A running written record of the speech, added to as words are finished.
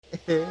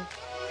Huh?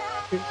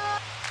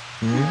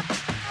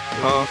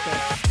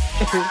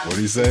 What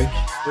do you say?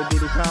 What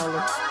did he call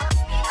her?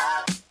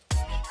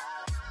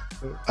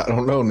 I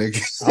don't know,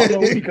 nigga. I don't know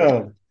what he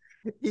called.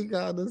 He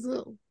called her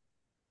something.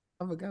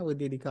 I forgot what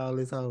did he call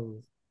his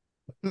hoes.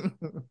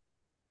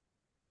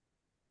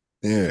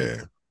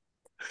 Yeah.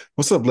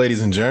 What's up,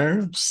 ladies and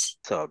germs?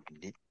 What's up?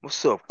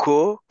 What's up,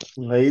 cool?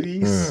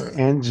 Ladies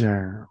and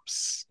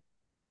germs.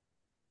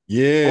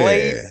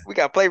 Yeah. We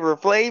got Flavor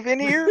Flav in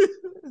here.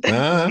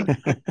 Huh?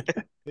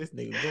 This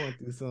nigga going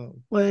through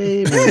something.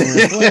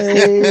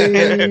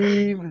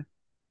 Flav.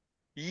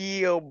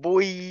 Yeah,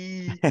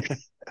 boy.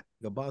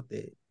 About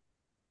that.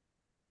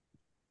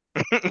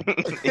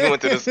 He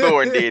went to the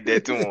store and did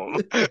that to him.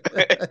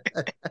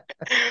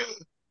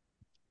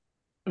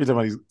 You talking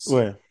about these,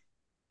 what?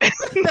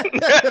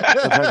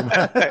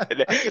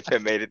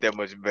 That made it that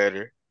much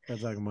better. I'm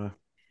talking about.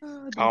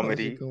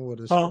 Comedy. With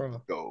a Huh? straw.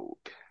 Gold.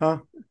 Huh?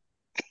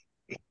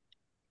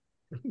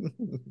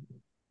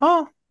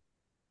 Huh?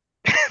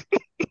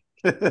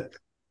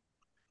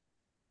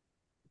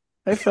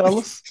 Hey,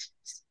 fellas.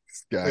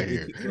 This guy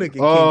here. Look at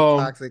King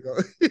Toxic.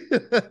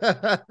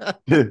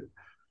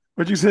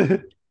 What you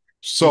said?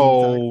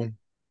 So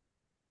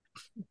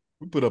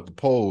we put up a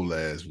poll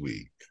last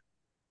week.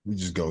 We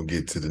just gonna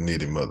get to the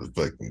nitty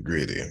motherfucking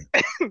gritty.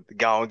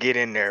 Go on, get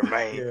in there,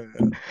 man. Yeah.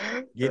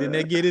 Get in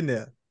there, get in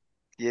there.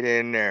 Get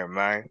in there,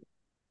 man.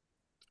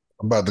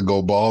 I'm about to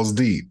go balls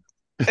deep.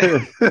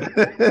 Toxic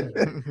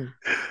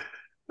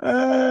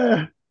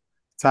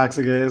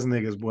ass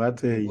niggas, boy. I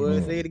tell you.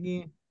 Boy, say it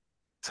again.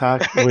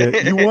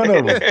 Toxic. You one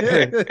of them.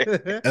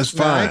 That's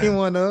Nah, I fine. ain't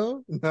one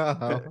of them.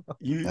 No.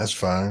 That's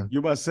fine. You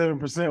about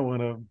 7%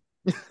 one of them.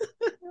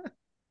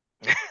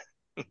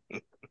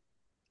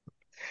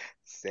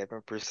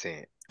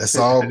 7%. That's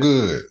all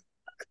good.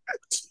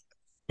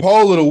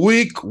 Poll of the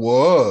week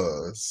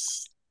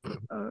was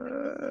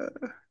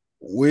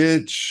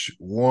which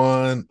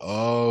one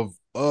of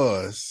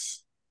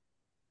us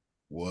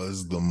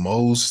was the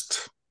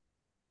most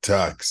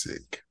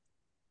toxic?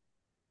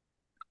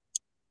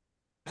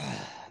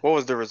 What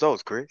was the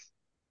results, Chris?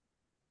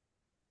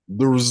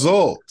 The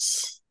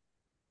results,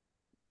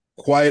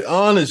 quite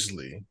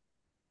honestly,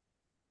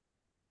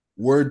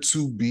 were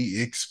to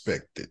be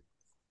expected.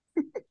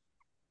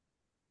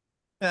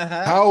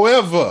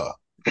 However,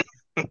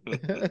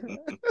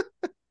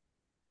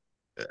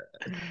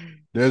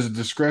 there's a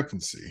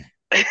discrepancy.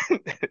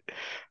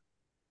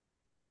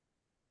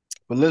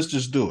 But let's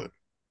just do it.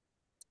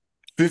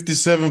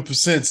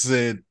 57%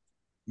 said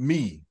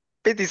me.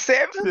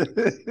 57?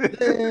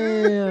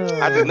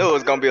 Damn. I just knew it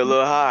was gonna be a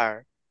little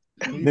higher.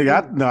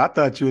 Nigga, I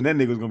thought you and that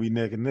nigga was gonna be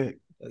neck and neck.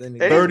 That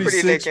is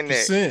pretty neck and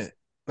neck.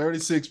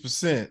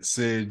 36%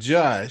 said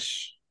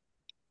Josh.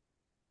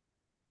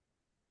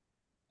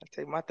 I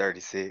take my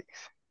 36.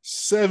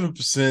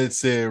 7%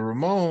 said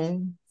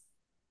Ramon.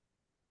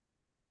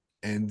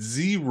 And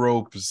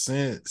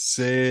 0%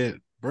 said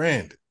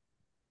Brandon.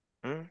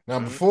 Now,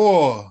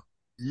 before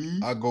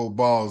I go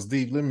balls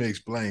deep, let me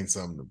explain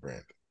something to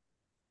Brandon.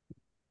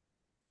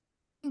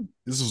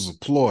 This was a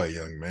ploy,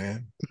 young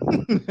man.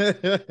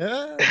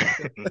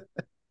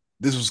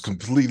 This was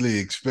completely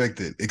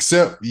expected,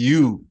 except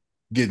you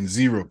getting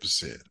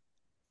 0%.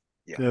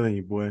 Yeah. Telling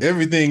you, boy.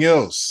 Everything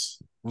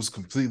else was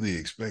completely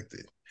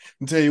expected.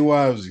 I'll tell you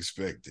why it was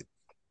expected.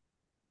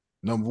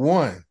 Number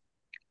one,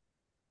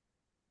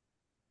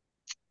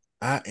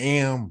 I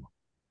am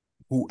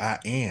who I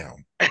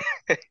am.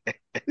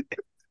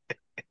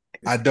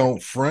 I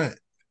don't front.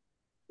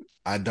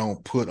 I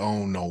don't put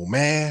on no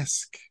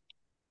mask.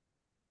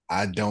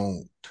 I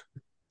don't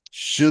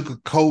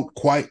sugarcoat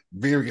quite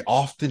very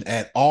often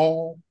at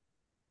all.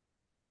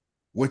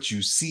 What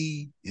you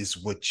see is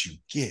what you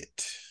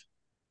get.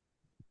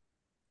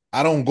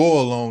 I don't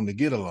go alone to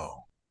get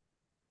along.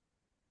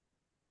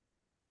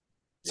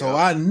 So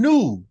I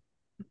knew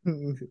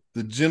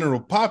the general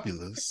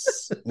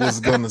populace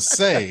was going to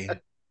say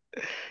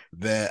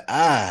that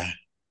I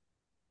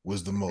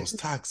was the most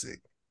toxic.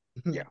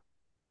 Yeah.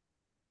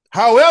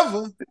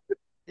 However,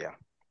 yeah,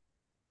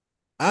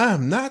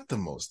 I'm not the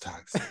most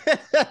toxic.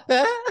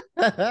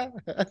 I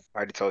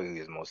already told you he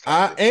was the most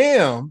toxic. I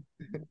am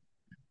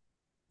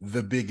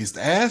the biggest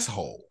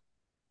asshole.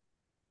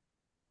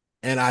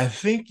 And I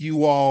think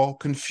you all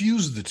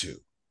confuse the two.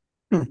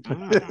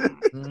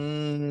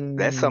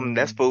 That's something,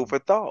 that's food for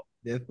thought.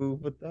 That's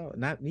food for thought,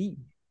 not me.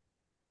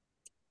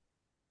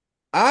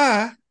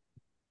 I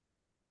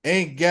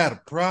ain't got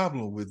a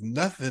problem with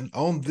nothing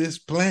on this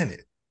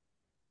planet.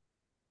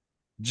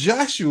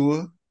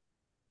 Joshua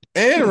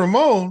and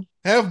Ramon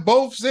have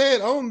both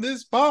said on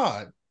this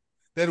pod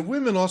that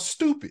women are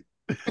stupid.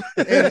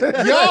 And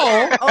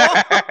y'all,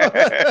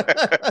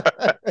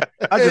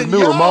 I just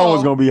knew Ramon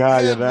was gonna be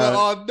higher had than the that.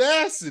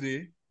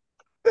 audacity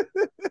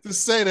to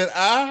say that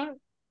I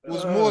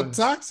was more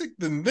toxic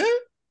than them.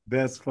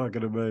 That's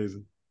fucking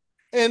amazing.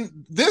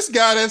 And this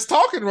guy that's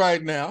talking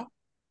right now,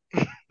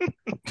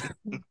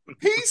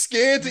 he's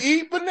scared to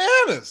eat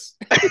bananas.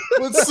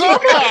 But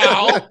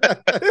somehow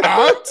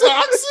I'm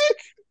toxic.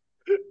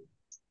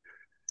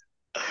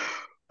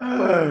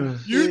 Oh,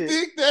 You shit.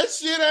 think that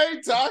shit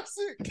ain't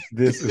toxic?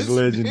 this is This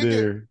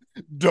legendary.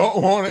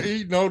 don't want to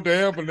eat no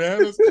damn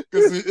bananas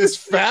because it's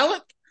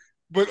phallic.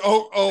 But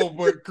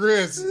but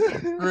Chris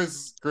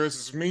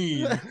is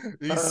mean.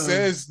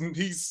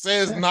 He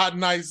says not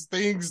nice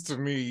things to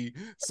me,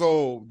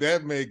 so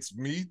that makes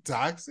me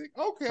toxic.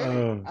 Okay,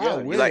 Yeah,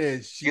 I'll wear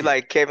that shit. You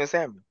like Kevin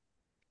Samuel.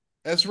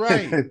 That's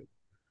right.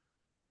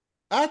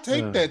 I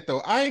take Uh. that though.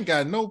 I ain't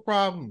got no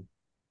problem.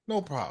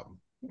 No problem.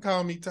 You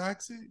call me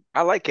toxic.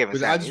 I like Kevin But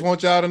Samuel. I just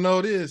want y'all to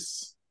know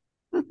this.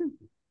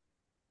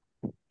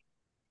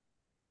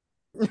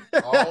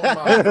 All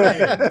my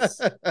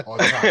friends are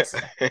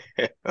toxic.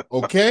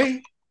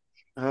 Okay?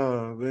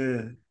 Oh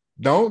man,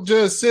 Don't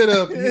just sit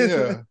up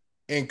here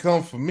and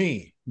come for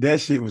me.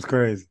 that shit was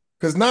crazy.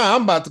 Cause now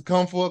I'm about to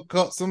come for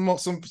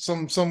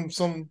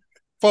some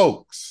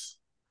folks.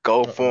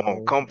 Go for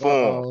him. Come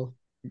for him.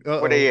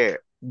 Where they at?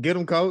 Get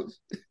him, coach.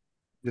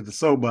 Get the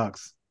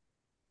soapbox.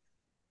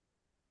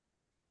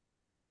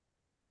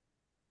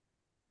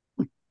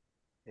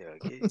 Yeah,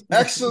 okay.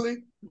 Actually,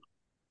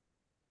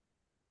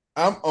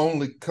 I'm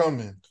only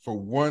coming for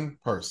one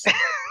person.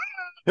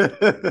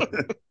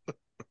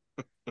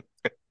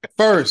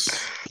 First,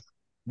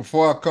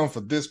 before I come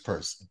for this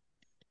person,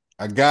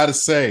 I gotta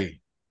say,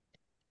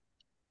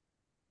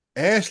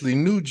 Ashley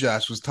knew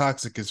Josh was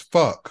toxic as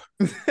fuck.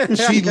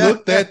 She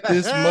looked at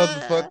this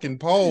motherfucking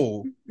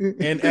poll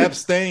and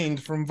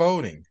abstained from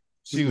voting.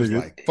 She was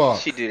like,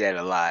 fuck. She do that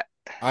a lot.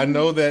 I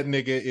know that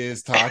nigga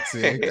is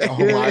toxic. Oh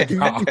my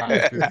God.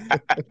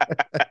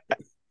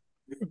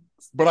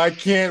 But I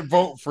can't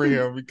vote for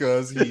him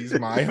because he's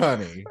my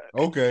honey.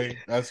 Okay,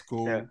 that's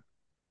cool. Yeah.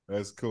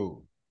 That's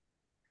cool.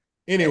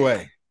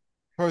 Anyway,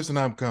 person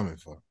I'm coming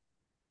for.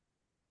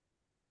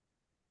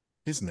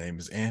 His name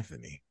is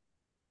Anthony.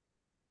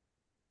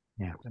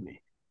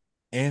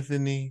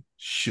 Anthony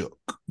Shook.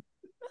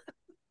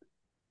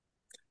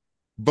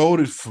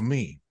 Voted for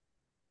me.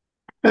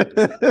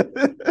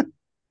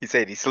 He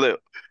said he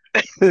slipped.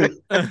 He said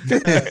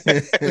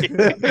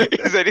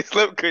he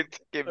slipped, couldn't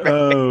take it back.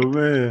 Oh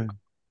man.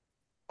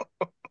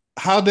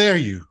 How dare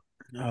you?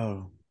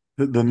 Oh,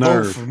 the Vote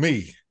nerve. for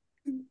me.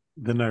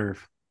 The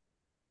nerve.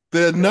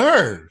 The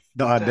nerve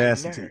The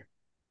audacity. nerve.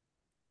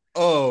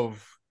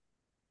 of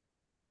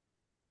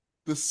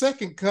the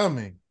second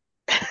coming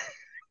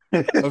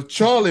of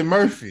Charlie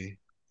Murphy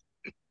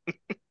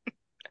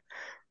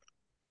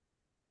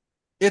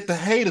at the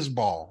haters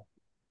ball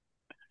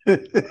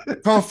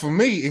come for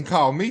me and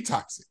call me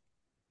toxic.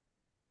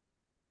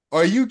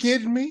 Are you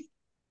kidding me?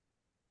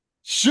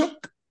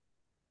 Shook.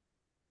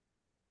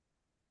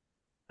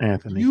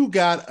 Anthony. You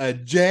got a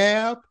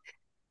jab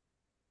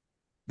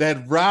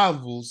that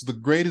rivals the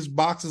greatest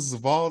boxers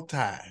of all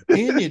time.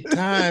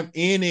 Anytime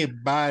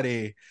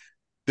anybody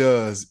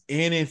does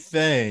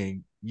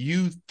anything,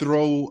 you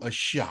throw a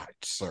shot,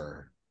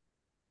 sir.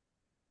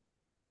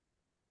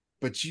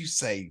 But you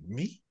say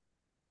me?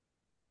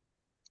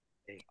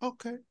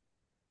 Okay.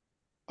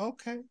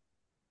 Okay.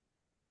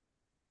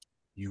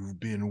 You've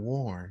been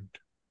warned.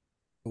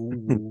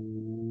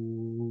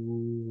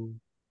 Ooh.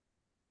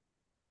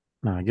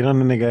 Nah, get on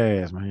the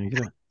nigga ass, man.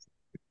 Get on.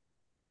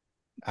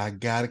 I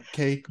got a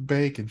cake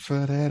baking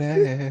for that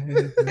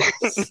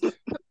ass.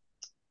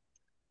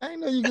 I didn't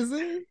know you could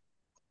sing.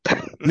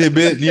 Yeah,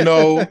 but you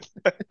know,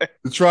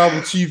 the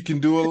tribal chief can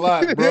do a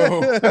lot,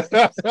 bro.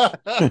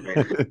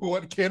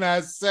 What can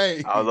I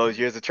say? All those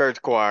years of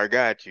church choir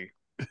got you.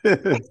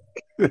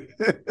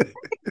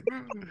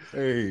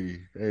 Hey,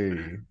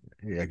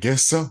 I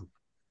guess so.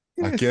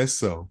 I guess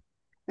so.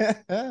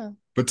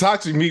 But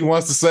Toxic Meat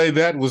wants to say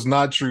that was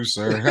not true,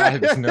 sir.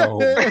 No.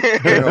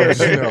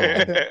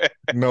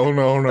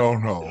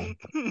 No.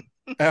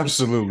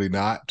 Absolutely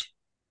not.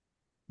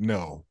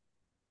 No.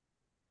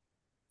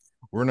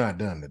 We're not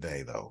done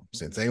today, though.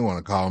 Since they want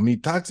to call me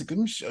toxic, let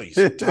me show you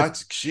some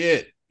toxic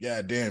shit.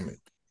 God damn it.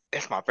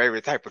 That's my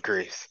favorite type of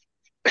Chris.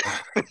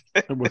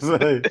 What's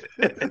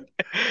that?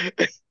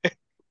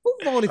 Who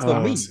voted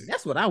for me? see.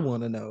 That's what I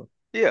want to know.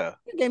 Yeah.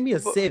 You gave me a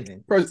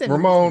 7.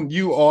 Ramon,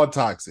 you are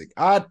toxic.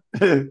 I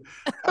just,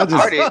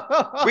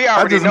 We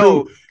already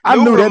know. I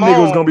knew that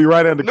nigga was gonna be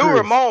right under New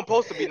Chris. Ramon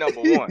supposed to be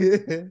number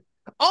one.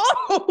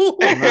 Oh,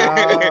 we're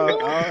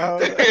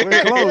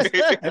close.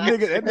 That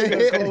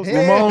nigga close.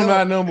 Ramon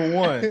not number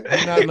one.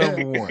 He's not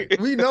number one.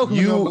 We know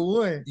who's number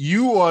one.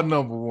 You are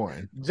number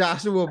one.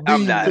 Joshua B.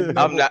 I'm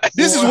not.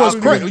 This is what's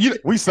crazy.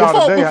 We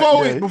saw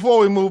Before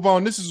we move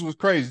on, this is what's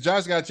crazy.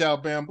 Josh got y'all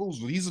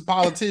bamboozled. He's a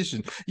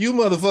politician. You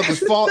motherfuckers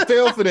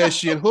fell for that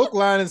shit, hook,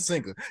 line, and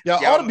sinker.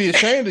 Y'all ought to be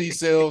ashamed of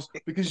yourselves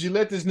because you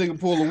let this nigga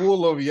pull the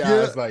wool over your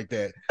eyes like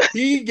that.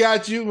 He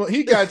got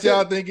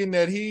y'all thinking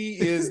that he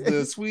is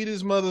the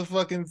sweetest motherfucker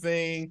motherfucking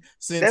thing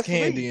since That's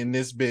Candy me. in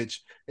this bitch.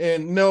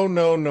 And no.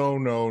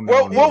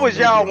 What was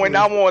y'all when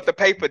I wanted to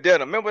pay for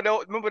dinner? Remember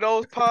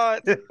those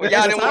pods when y'all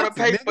That's didn't want to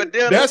toxic, pay nigga. for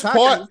dinner? That's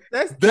part.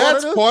 That's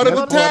That's part of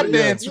the tap deal.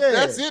 dance. Yeah.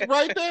 That's it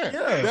right there.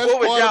 Yeah. That's What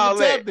was part of y'all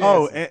the tap at? dance.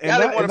 Oh, Y'all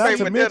didn't want to pay to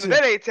for mention,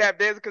 dinner. That ain't tap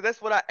dancing because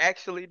that's what I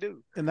actually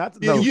do. and not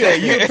Yeah, no, Yeah,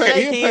 Shake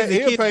hands and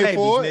he'll kiss pay babies,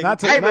 for it. nigga. not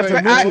to I He'll even pay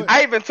mention, for it.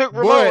 I even took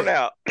Ramon But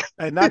out.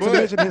 and not to But-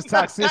 mention his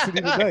toxicity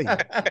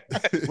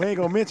today. We ain't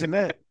gonna mention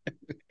that.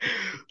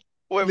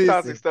 What toxic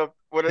Listen, stuff?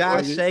 What?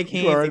 Josh You- shake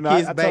you hands already and know,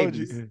 kiss I told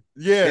babies. you.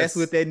 yes, That's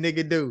what that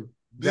nigga do.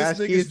 this Josh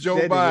nigga's kiss Joe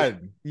that nigga.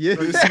 Biden. Yeah,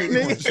 This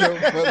nigga's Joe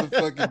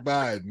motherfucking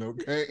Biden.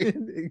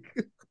 Okay,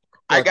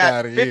 I fuck got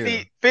out of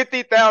here.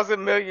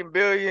 50,000 million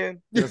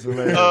billion. That's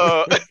hilarious.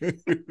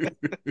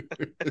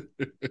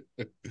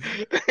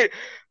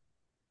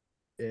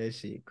 That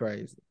shit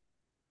crazy.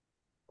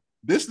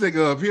 This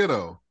nigga up here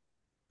though,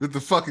 with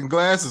the fucking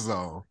glasses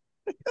on,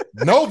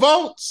 no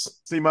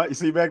votes. You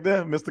see back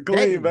there, Mr.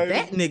 Clean, baby.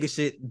 That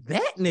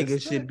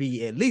nigga should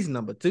be at least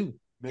number 2.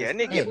 Yeah, and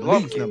they get At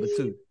Blump least number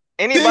 2.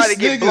 Anybody This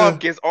get nigga- Blump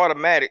gets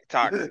automatic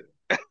toxic.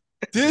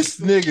 This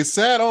nigga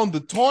sat on the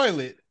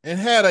toilet and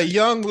had a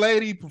young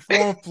lady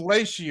perform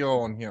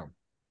fellatio on him.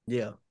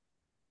 Yeah.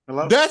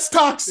 Hello? That's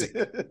toxic.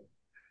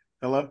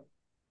 Hello?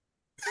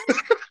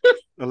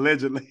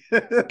 Allegedly.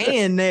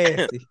 And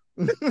nasty.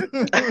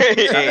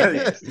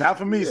 Hey, Not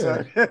for me,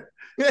 sir.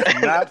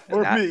 Not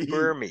for not me.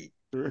 for me.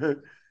 That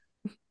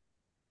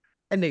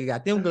nigga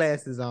got them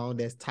glasses on.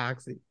 That's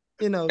toxic.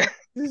 You know,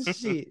 this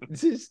shit.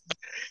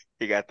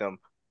 He got them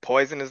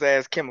poisonous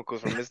ass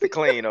chemicals from Mr.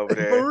 Clean over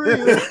there. For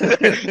real.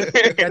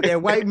 Got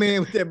that white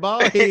man with that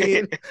bald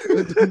head.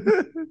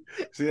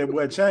 See that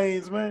boy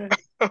chains, man?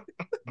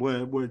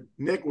 Boy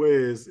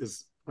neckwear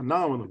is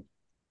phenomenal.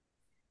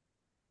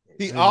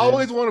 He Hey,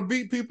 always want to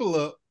beat people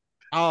up.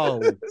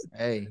 Oh,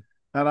 hey.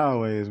 Not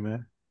always,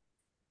 man.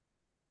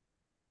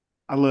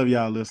 I love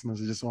y'all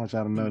listeners. I just want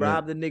y'all to He know that.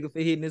 robbed the nigga for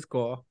hitting his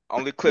car.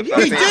 Only clips He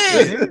I He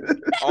seen. did.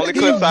 Only He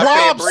clips I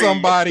seen. robbed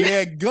somebody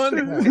at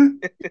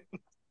gunpoint.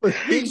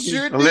 He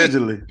sure did.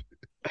 Allegedly.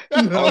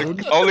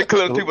 Only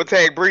clips people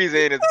tag Breeze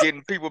in is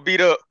getting people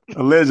beat up.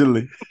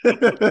 Allegedly.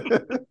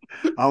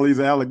 All these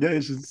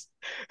allegations.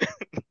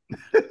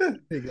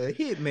 Nigga,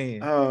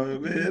 hitman. Oh,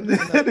 man.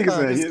 That nigga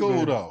said It's hit, cool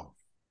man. though.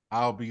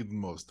 I'll be the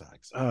most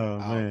toxic. Oh,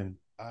 man.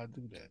 I'll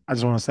do that. I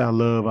just want to say I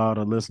love all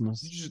the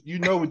listeners. You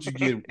know what you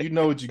get. You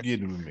know what you're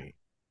getting with me.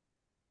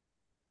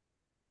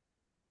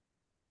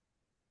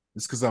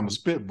 It's because I'm a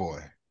spit boy.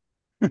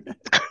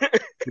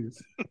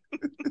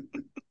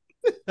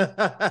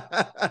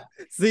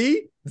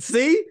 See,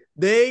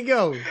 there you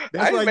go.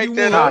 That's I why make you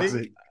that won. up. Nigga.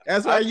 Toxic.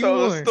 That's why I you told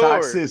a won.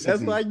 story. Toxicity.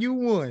 That's why you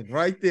won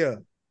right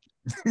there.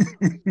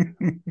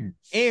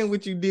 And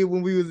what you did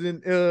when we was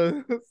in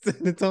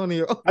San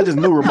Antonio. I just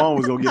knew Ramon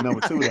was gonna get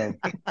number 2 though.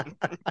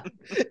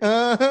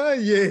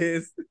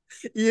 Yes.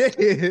 Yes.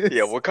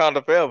 Yeah,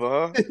 Wakanda forever,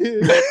 huh?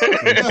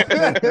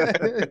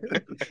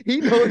 He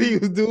know what he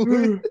was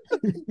doing.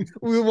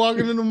 We were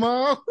walking in the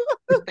mall.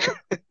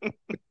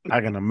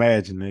 I can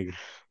imagine, nigga.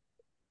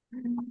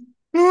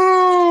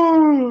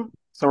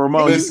 So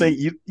Ramon, Listen.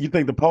 you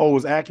think the poll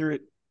was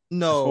accurate?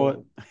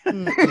 No.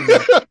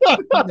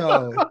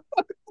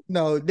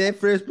 No, that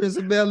Fresh Prince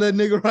of Bel-Air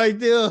nigga right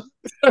there.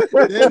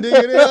 That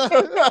nigga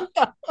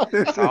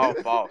there. It's all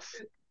false.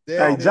 That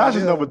Hey, nigga Josh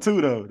is there. number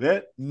 2 though.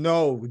 That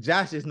No,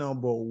 Josh is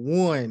number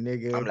 1,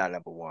 nigga. I'm not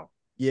number 1.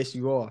 Yes,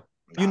 you are.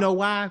 Nah. You know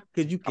why?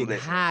 Because you I'm can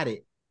listening. hide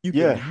it. You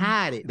Yeah. can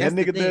hide it. that That's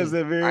nigga the does thing.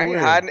 that very I ain't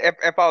well. hiding.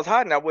 If I was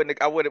hiding,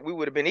 we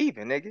would have been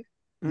even, nigga.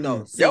 No,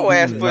 Mm-mm. see, Your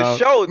ass for No.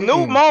 sure.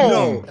 New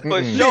Moan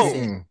for Listen.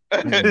 sure.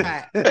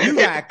 You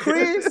got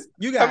Chris.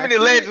 You got How many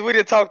Chris. legends we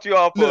didn't talk to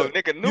y'all for? Look,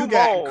 Nigga, you New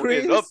got Moan is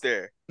Chris. up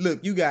there.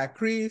 Look, you got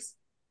Chris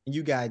and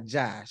you got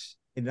Josh,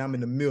 and I'm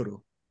in the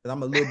middle. Cause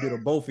I'm a little bit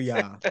of both of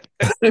y'all.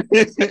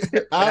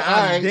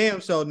 I'm damn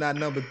sure not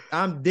number.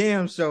 I'm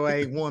damn sure I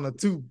ain't 1 or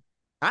 2.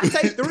 I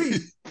take 3,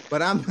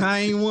 but I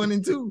ain't 1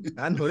 and 2.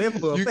 I know that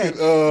for a fact.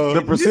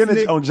 The percentage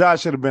This nigga- on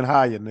Josh should have been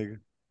higher, nigga.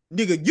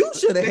 Nigga, you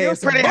should have Nigga, had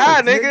it's some pretty votes,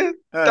 high, nigga.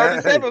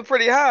 37 is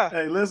pretty high.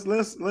 Hey, let's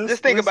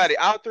Just think about it.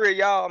 All 3 of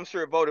y'all, I'm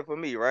sure voted for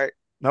me, right?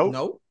 Nope.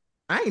 Nope,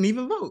 I ain't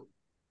even vote.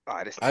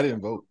 Oh, this I didn't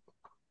vote.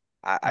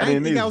 I I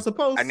didn't think I either. was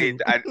supposed I to.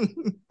 need.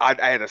 I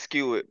had to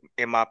skew it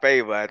in my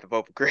favor. I had to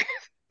vote for Chris.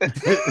 You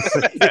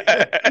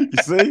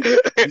see?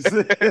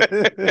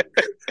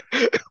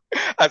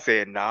 I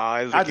said, nah.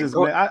 It's I looking just,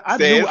 good. man, I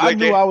Said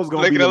knew I was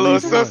gonna be looking the a little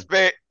least one.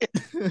 suspect.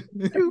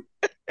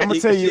 I'm gonna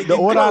tell you the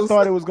order I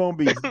thought it was gonna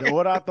be. The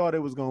order I thought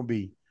it was gonna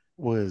be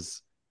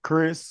was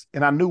Chris,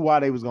 and I knew why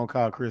they was gonna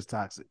call Chris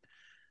toxic,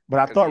 but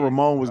I thought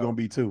Ramon was gonna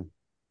be 2.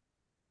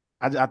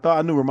 I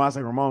knew Ramon was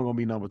gonna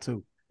be number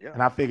 2, Yeah.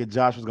 and I figured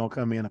Josh was gonna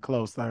come in a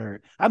close 3rd.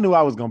 I knew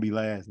I was gonna be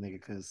last, nigga,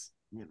 because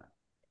you know,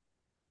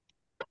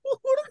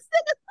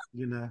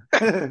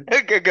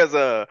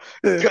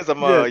 Because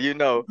I'm Yeah. you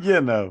know.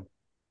 you know.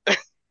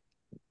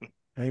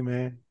 Hey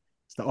man,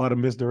 it's the art of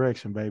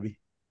misdirection, baby.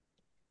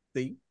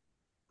 See,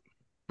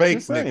 Fake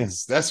Just saying.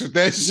 niggas. That's what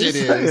that shit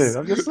Just saying. is.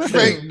 I'm just saying.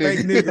 Fake Fake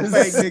niggas.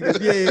 niggas.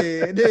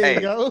 Yeah, there Hey,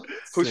 you go.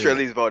 Who Say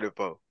Shirley's voted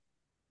for?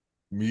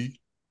 me.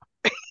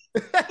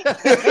 That's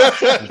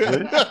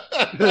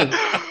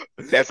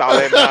all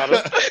that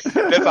matters.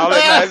 That's all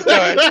that matters.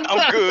 Done.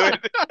 I'm good.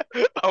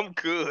 I'm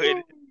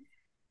good.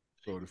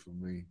 Voted for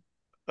me.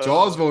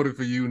 Charles voted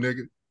for you,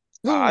 nigga.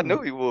 I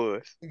knew he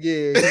was.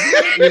 Yeah.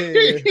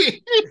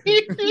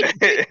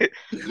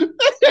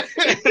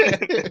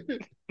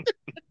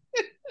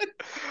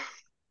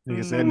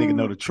 Nigga said that nigga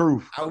know the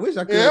truth. I wish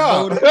I could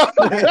have voted.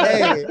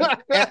 Hey,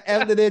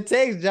 after that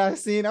text Josh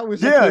seen, I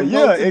wish I could have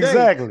voted today.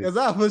 Exactly. Because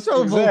I for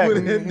sure vote for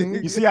that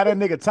nigga. You see how that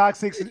nigga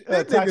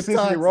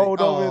toxicity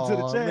rolled over into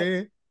the chat?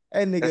 Man.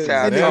 That That's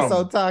how I nigga talk.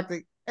 so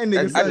toxic. That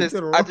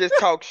nigga I just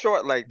talk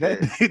short like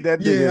that. That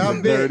nigga is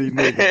a dirty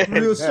nigga.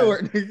 Real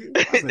short, nigga.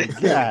 I said,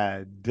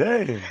 God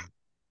damn.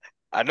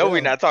 I know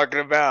we're not talking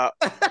about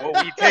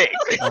what we take.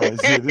 Oh,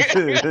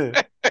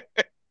 shit.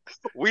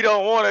 We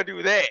don't want to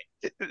do that.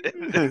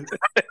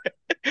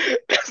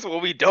 That's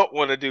what we don't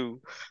want to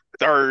do.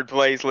 Third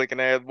place looking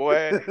ass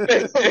boy.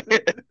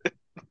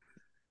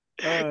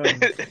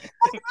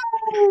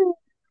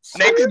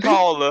 Next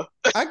caller.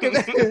 I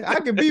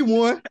can be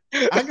one.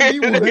 I can be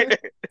one.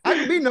 I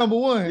can be number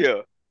one.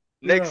 Yeah.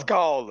 Next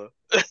caller.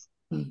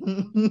 Boy,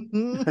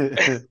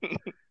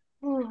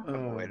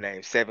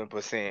 name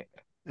 7%.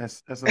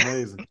 That's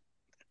amazing.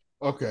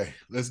 Okay,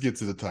 let's get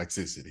to the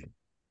toxicity.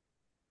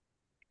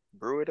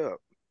 Brew it up.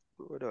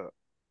 Brew it up.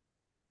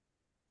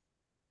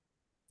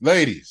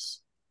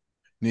 Ladies,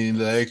 need a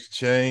little extra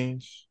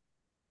change?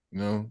 You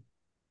know,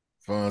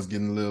 funds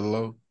getting a little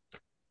low.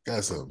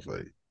 Got something for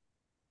you.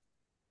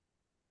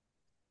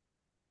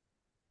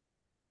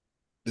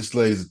 This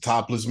lady's a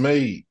topless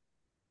maid.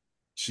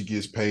 She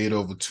gets paid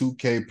over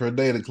 $2K per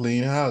day to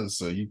clean houses.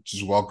 So you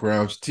just walk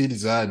around with your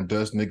titties out and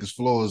dust niggas'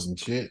 floors and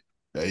shit.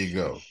 There you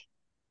go.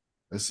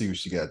 Let's see what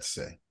she got to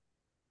say.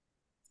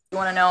 You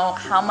want to know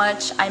how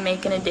much I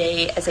make in a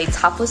day as a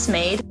topless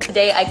maid?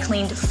 Today I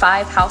cleaned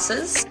 5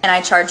 houses and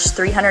I charge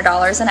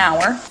 $300 an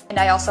hour. And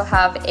I also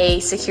have a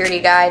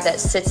security guy that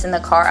sits in the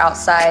car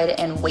outside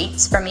and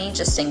waits for me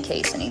just in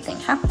case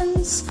anything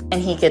happens.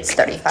 And he gets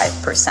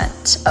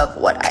 35% of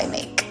what I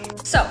make.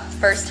 So,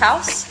 first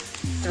house,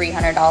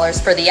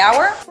 $300 for the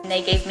hour. And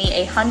they gave me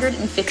a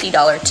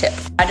 $150 tip.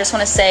 I just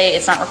want to say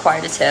it's not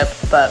required to tip,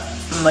 but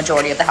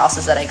majority of the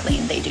houses that I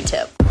clean, they do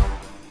tip.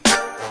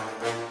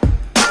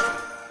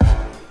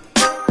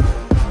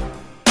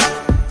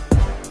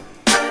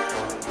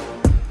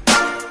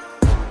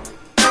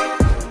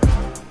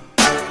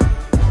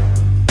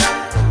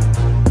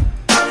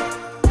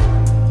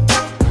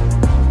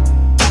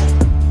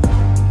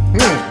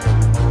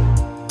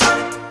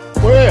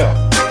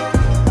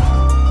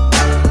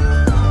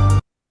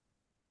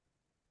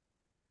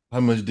 How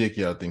much dick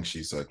y'all think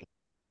she's sucking?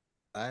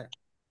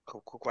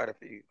 Quite a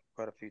few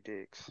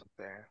dicks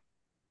there.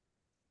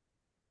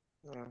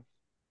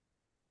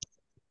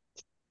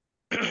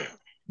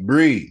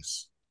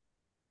 Breeze.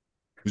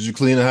 Would you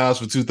clean a house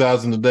for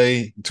 $2,000 a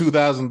day,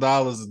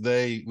 $2,000 a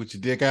day with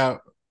your dick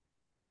out?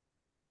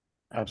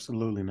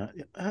 Absolutely not.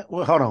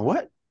 Well, hold on.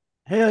 What?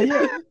 Hell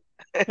yeah.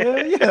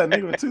 Hell yeah,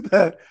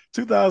 nigga,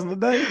 2,000 a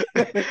day.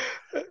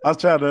 I was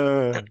trying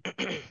to.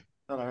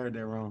 Thought I heard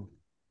that wrong.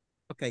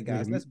 Okay,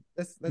 guys, let's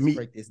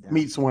break this down.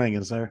 Meat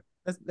swinging, sir.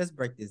 Let's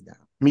break this down.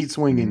 Meat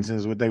swinging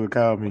is what they would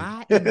call me.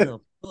 Why in the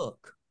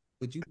fuck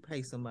would you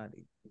pay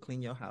somebody to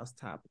clean your house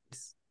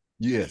topless?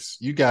 Yes,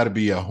 you got to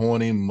be a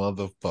horny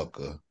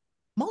motherfucker.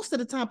 Most of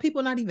the time,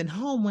 people are not even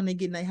home when they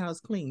get their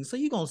house clean. So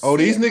you gonna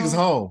these niggas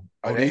home.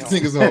 These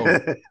niggas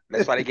home.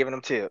 That's why they giving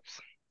them tips.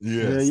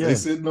 Yes, they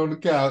sitting on the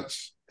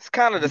couch. It's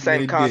kind of the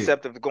same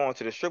concept of going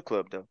to the strip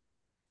club, though.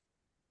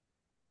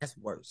 That's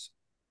worse.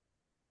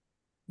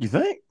 You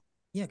think?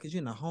 Yeah, because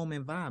you're in a home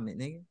environment,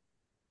 nigga.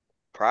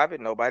 Private,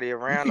 nobody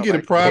around. You get a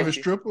private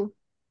stripper.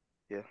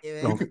 Yeah.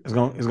 It's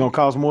gonna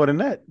cost more than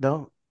that,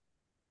 though.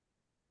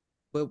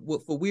 But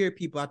for weird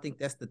people, I think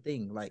that's the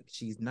thing. Like,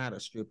 she's not a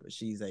stripper.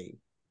 She's a.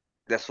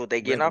 That's what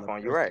they getting up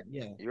on. You're right.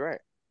 Yeah, you're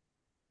right.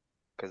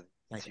 Because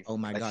like, oh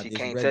my god, she this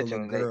can't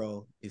regular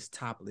girl is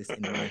topless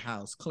in my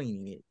house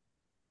cleaning it.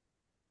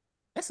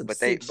 That's some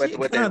sick shit.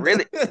 What they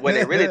really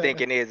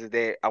thinking is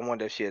that I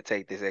wonder if she'll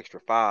take this extra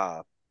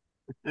 $5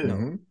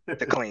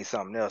 to clean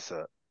something else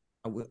up.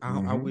 I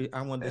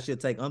wonder if she'll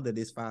take under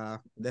this $5.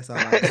 That's all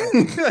I got.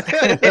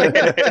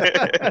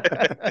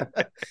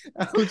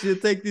 I hope she'll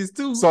take this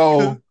too.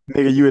 So,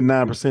 nigga, you at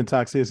 9%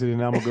 toxicity,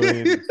 and I'm gonna go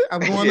ahead. I'm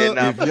going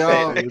up.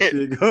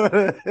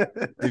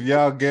 If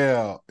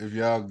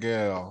y'all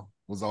gal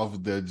was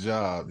offered that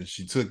job and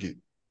she took it,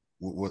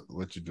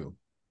 what you do?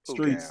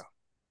 Streets.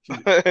 Who's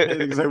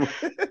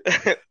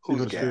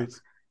gal?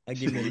 I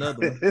give me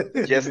another one.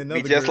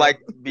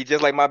 Be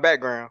just like my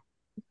background.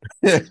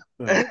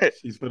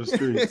 She's for the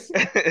streets.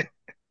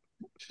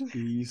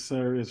 She,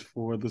 sir, is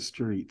for the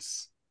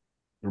streets.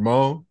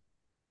 Ramon?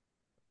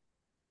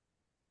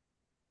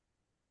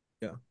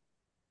 Yeah.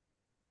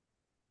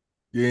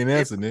 You ain't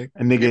answer, Nick.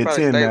 A nigga He'd at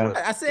probably 10 stay now. with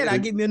her. I said I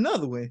give me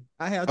another one.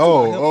 I have two.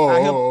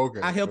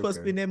 Okay. I help her Okay.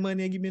 spend that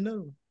money and give me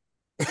another one.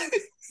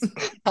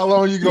 How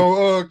long you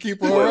gonna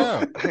keep her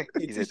 12. around?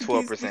 He's at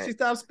Till 12%. she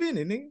stops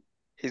spending, nigga.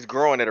 He's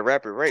growing at a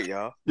rapid rate,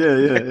 y'all. Yeah.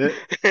 You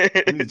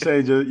need to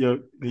change your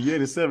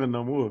 87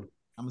 no more.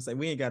 I'm gonna say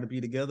we ain't got to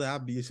be together. I'll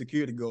be a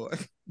security guard.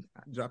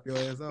 I drop your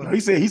ass off. No, he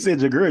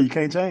said your girl. You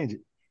can't change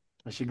it.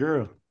 That's your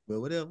girl. But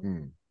whatever.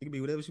 It can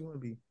be whatever she want to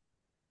be.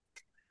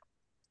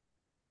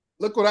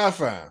 Look what I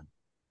found.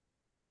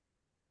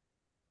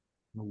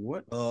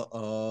 What?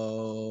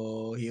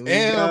 Here we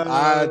Am go.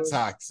 I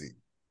toxic?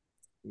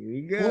 Here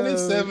we go.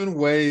 27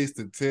 ways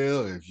to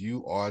tell if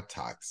you are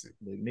toxic.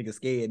 Look, nigga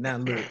scared now.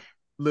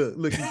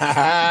 Look.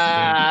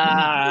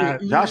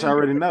 Josh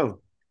already know.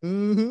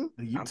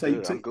 Mm-hmm. I'm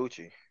good. I'm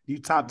Gucci. You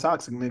top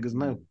toxic niggas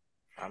know.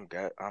 I'm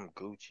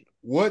Gucci.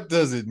 What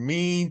does it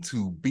mean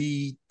to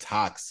be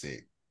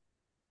toxic?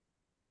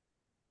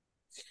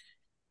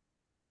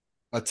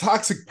 A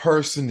toxic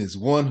person is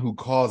one who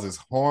causes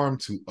harm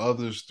to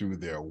others through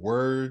their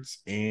words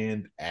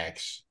and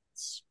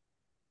actions.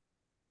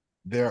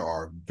 There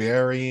are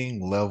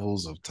varying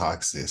levels of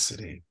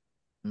toxicity.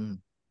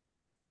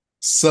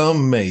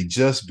 Some may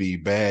just be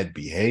bad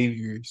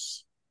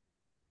behaviors.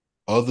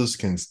 Others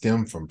can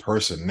stem from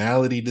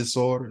personality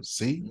disorders.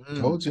 See,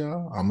 told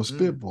y'all, I'm a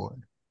spit boy.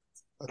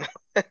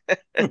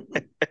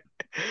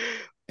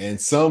 And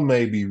some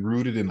may be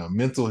rooted in a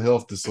mental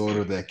health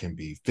disorder that can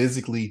be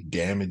physically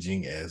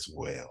damaging as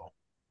well.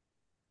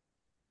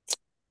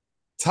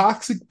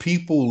 Toxic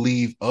people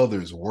leave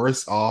others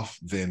worse off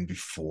than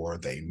before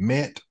they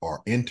met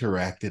or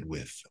interacted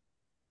with them.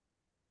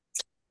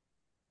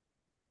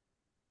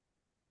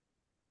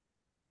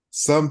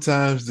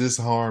 Sometimes this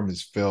harm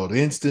is felt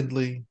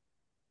instantly.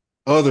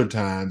 Other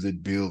times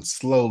it builds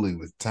slowly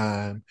with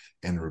time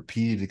and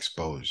repeated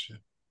exposure.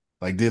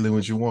 Like dealing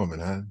with your woman,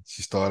 huh?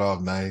 She start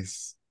off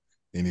nice,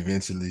 and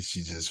eventually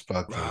she just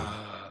fucking,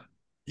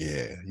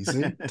 yeah, you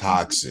see?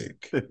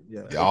 Toxic.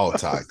 Yeah. Y'all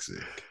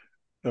toxic.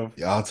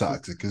 Y'all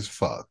toxic as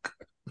fuck.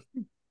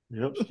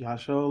 Yep, y'all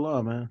show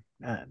love, man.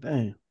 God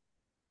damn.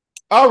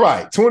 All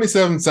right,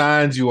 27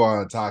 signs you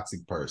are a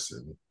toxic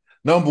person.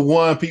 Number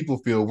one, people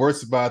feel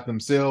worse about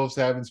themselves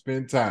having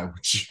spent time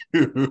with you.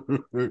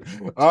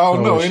 I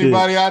don't know.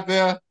 Anybody out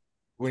there,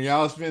 when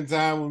y'all spend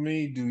time with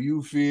me, do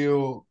you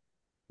feel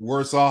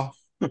worse off?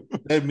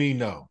 Let me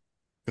know,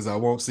 because I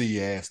won't see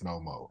your ass no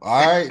more.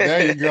 All right,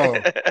 there you go.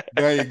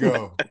 There you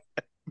go.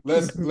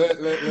 Let's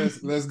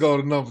go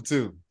to number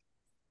two.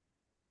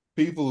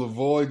 People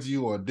avoid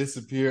you or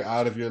disappear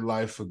out of your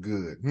life for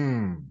good.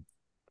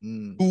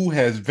 Who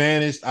has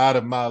vanished out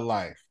of my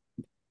life?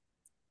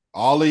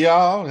 All of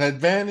y'all had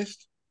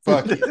vanished?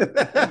 Fuck it.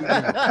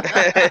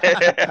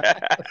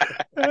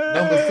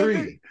 Number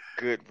three.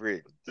 Good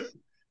riddance.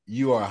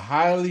 You are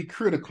highly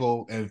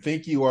critical and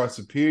think you are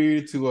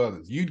superior to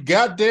others. You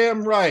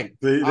goddamn right.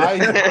 I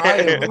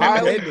am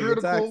highly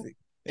critical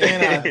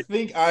and I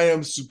think I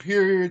am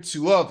superior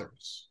to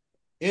others.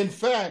 In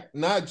fact,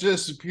 not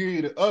just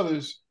superior to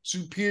others,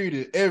 superior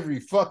to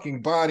every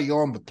fucking body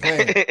on the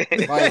planet.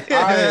 Like,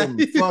 I am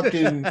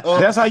fucking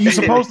up. That's how you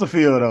supposed to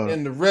feel, though.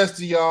 And the rest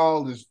of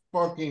y'all is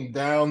fucking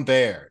down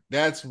there.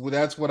 That's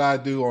what I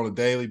do on a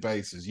daily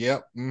basis.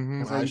 Yep.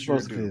 That's how you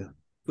supposed to feel.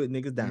 Put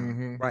niggas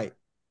down. Right.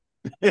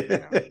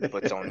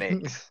 Puts on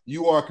necks.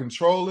 You are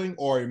controlling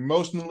or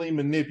emotionally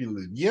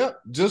manipulative. Yep.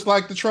 Just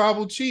like the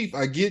tribal chief,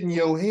 I get in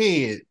your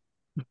head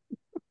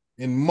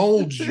and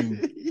mold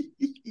you.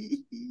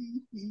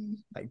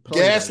 Like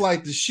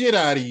gaslight the shit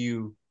out of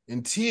you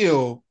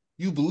until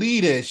you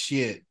believe that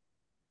shit.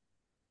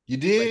 You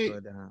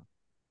did?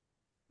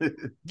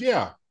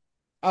 Yeah.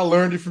 I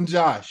learned it from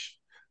Josh.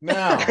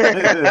 Now,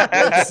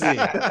 let's see.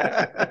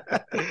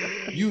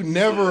 You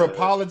never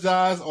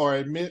apologize or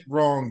admit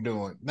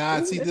wrongdoing.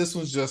 Nah, see, this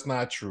one's just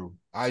not true.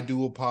 I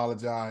do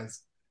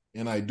apologize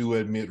and I do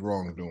admit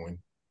wrongdoing.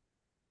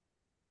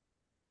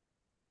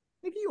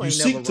 You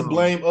seek to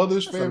blame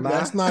others for everything.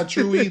 That's not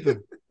true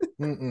either.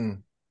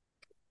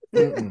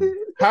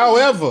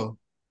 However,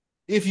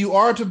 if you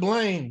are to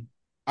blame,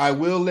 I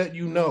will let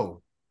you know.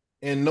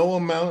 And no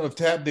amount of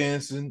tap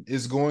dancing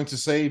is going to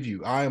save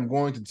you. I am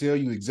going to tell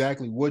you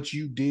exactly what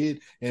you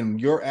did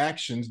and your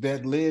actions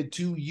that led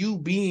to you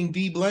being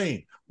the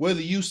blame,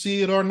 whether you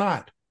see it or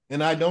not.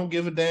 And I don't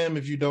give a damn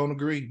if you don't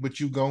agree, but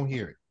you gonna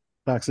hear it.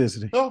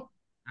 Toxicity. So,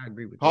 I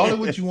agree with call it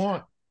what you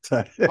want.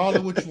 Call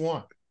it what you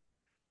want.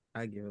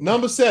 I give it.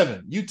 Number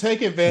 7, you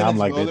take advantage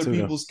of other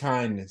people's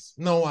kindness.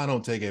 No, I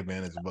don't take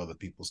advantage of other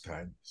people's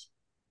kindness.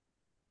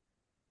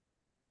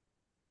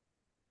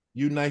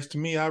 You nice to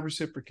me, I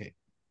reciprocate.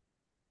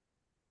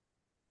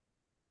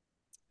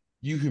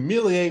 You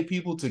humiliate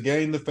people to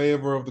gain the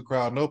favor of the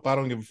crowd. Nope, I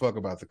don't give a fuck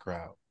about the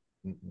crowd.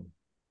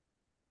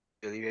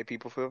 Humiliate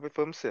people for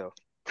himself.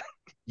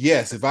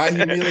 Yes, if I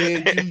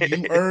humiliate you,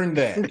 you earned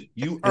that.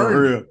 You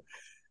earned it.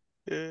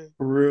 Yeah.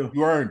 For real.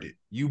 You earned it.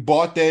 You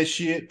bought that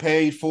shit,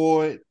 paid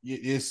for it.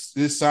 It's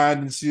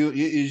signed and sealed. It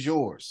is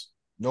yours.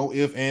 No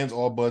ifs, ands,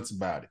 or buts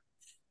about it.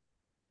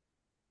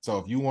 So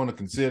if you want to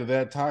consider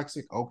that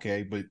toxic,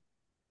 okay, but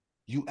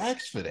you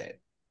asked for that.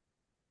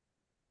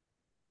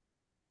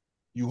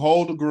 You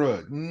hold a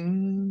grudge.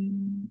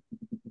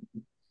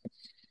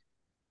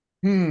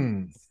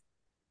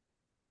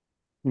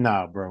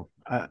 Nah, bro.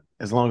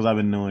 As long as I've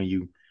been knowing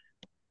you,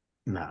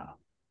 nah.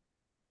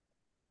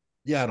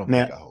 Yeah, I don't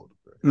think I hold a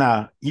grudge.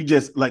 Nah, you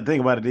just like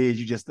think about it is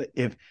you just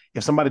if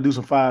somebody do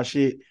some foul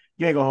shit,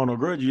 you ain't gonna hold no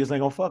grudge. You just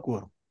ain't gonna fuck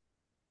with them.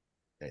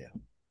 Yeah,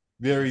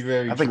 very,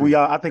 very. I think we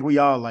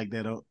all like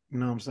that. You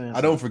know what I'm saying?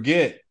 I don't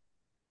forget.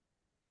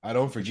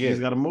 You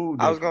just gotta move.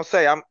 I was gonna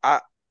say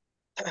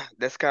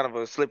that's kind of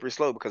a slippery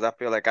slope because I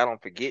feel like I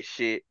don't forget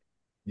shit.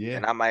 Yeah.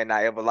 And I might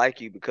not ever like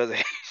you because of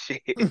that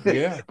shit.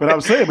 Yeah. But I'm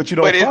saying, but you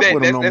don't fuck with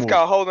them no more. That's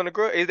called holding a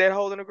grudge. Is that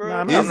holding a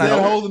grudge? Is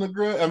that holding a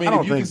grudge? I mean,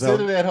 if you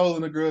consider that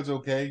holding a grudge,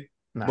 okay.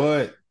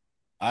 But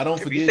I don't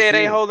forget. If you say it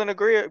ain't holding a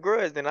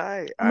grudge, then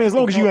I mean, as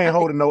long as you ain't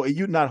holding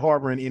you're not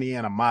harboring any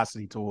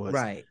animosity towards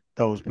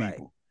those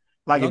people.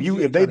 Right. Like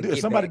if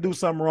somebody do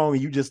something wrong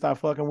and you just stop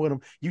fucking with them,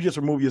 you just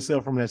remove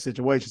yourself from that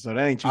situation. So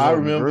that ain't you. I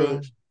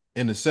remember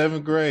in the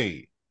 7th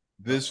grade,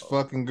 this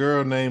fucking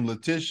girl named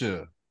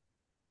Letitia.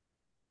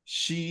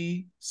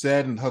 She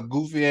sat in her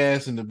goofy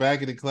ass in the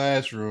back of the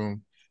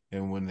classroom,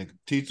 and when the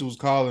teacher was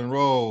calling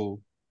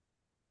roll,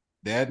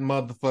 that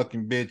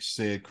motherfucking bitch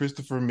said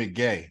Christopher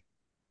McGay.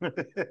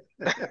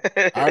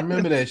 I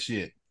remember that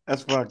shit.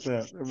 That's fucked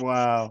up.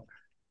 Wow.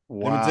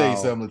 Let me tell you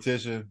something,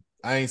 Letitia.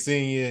 I ain't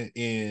seen you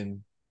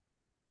in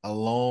a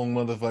long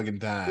motherfucking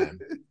time,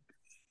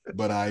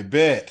 but I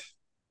bet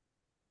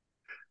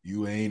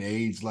you ain't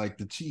aged like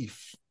the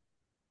chief.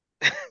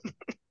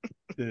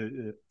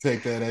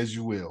 Take that as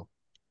you will.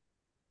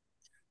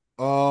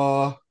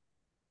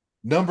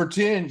 Number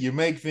 10, you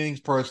make things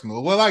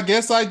personal. Well, I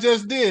guess I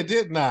just did,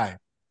 didn't I?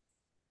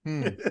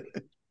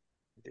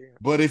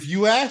 But if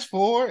you ask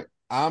for it,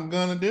 I'm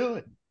gonna do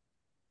it.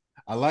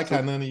 I like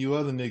how none of you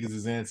other niggas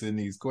is answering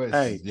these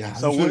questions. Hey,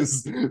 so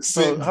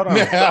hold on.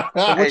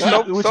 Hey,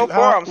 so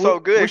far I'm so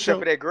good except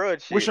for that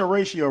grudge shit. What's your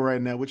ratio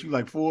right now? What you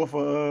like 4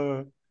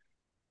 for?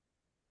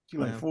 You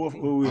like 4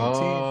 for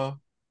 10?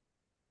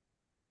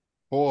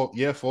 4,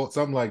 yeah, 4,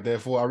 something like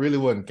that. 4. I really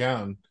wasn't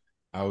counting.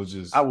 I was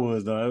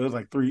though. It was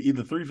like 3,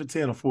 either 3 for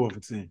 10 or 4 for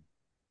 10.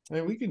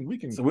 Hey, we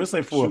can. So we'll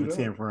say 4 for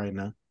 10 for right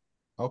now.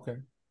 Okay.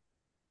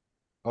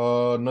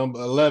 Number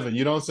 11.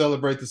 You don't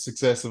celebrate the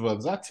success of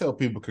others. I tell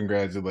people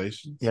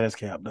congratulations. Yeah, that's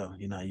cap though.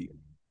 You know It's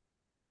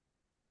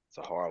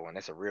a hard one.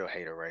 That's a real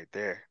hater right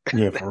there.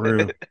 Yeah, for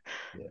real.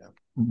 Yeah,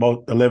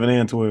 both 11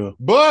 and 12.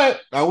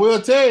 But I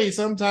will tell you,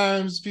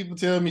 sometimes people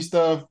tell me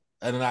stuff,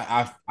 and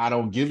I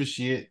don't give a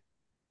shit.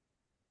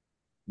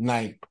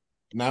 Like,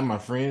 not my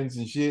friends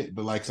and shit,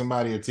 but like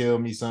somebody will tell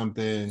me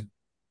something.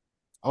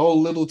 Oh,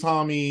 little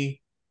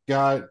Tommy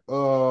got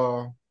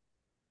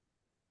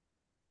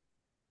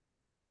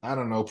I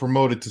don't know,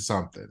 promoted to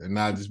something, and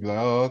I just be like,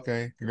 oh,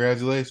 okay,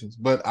 congratulations.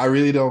 But I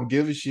really don't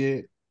give a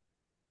shit.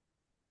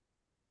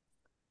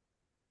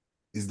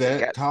 Is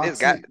that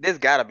toxic? This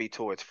gotta be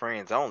towards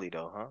friends only,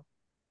 though, huh?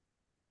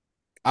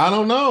 I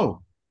don't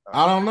know.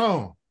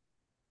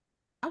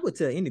 I would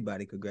tell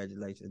anybody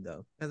congratulations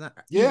though. I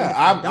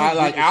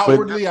like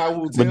outwardly I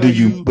will tell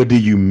you. But do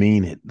you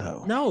mean it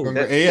though? No.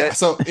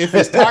 So if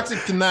it's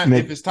toxic to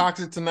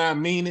not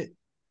mean it,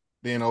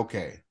 then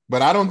okay.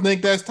 But I don't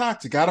think that's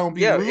toxic. I don't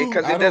be rude.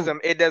 Because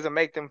it doesn't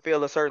make them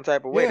feel a certain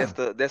type of way. Yeah.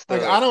 That's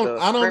the I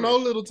don't know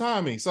little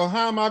Tommy. So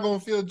how am I gonna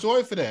feel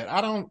joy for that?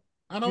 I don't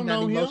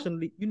know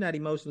him. You're not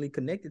emotionally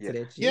connected to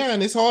that shit. Yeah,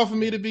 and it's hard for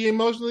me to be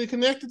emotionally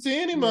connected to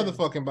any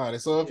motherfucking body.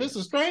 So if it's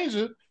a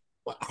stranger,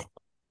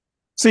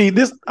 see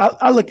this,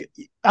 I look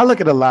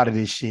at a lot of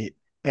this shit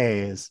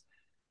as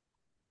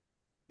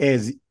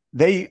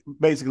they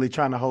basically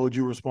trying to hold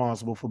you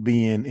responsible for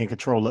being in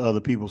control of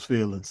other people's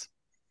feelings.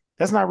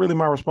 That's not really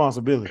my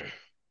responsibility.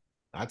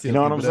 You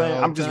know what I'm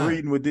saying? I'm just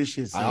reading what this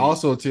shit says. I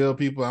also tell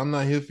people I'm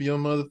not here for your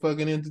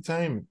motherfucking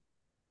entertainment.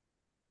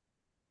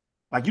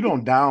 Like you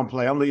don't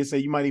downplay. I'm gonna say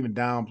you might even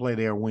downplay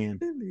their win.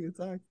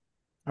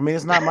 I mean,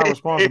 it's not my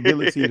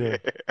responsibility to.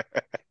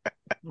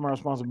 Let's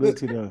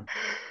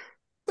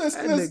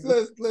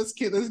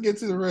get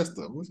to the rest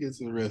of them.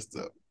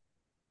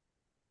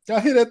 Y'all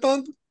hear that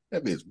thunder?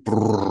 That bitch.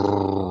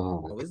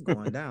 Oh, it's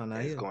going down.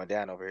 It's going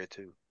down over here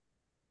too.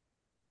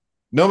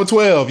 Number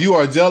 12, you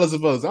are jealous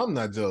of others. I'm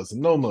not jealous of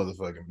no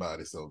motherfucking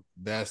body, so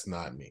that's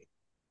not me.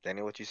 That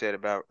ain't what you said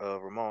about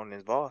Ramon and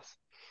his boss.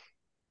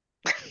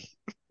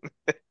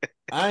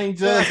 I ain't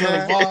jealous of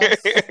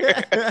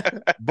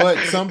the boss, but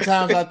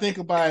sometimes I think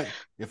about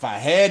if I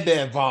had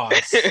that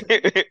boss. These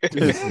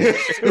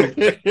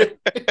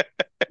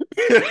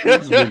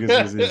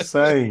niggas is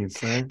insane,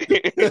 son.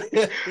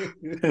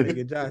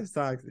 Nigga Josh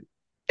toxic.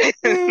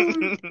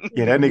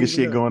 Yeah, that nigga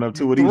shit going up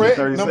too. What he's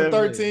 37? Number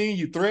 13,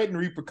 you threaten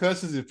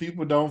repercussions if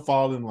people don't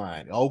fall in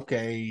line.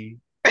 Okay.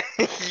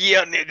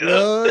 Yeah,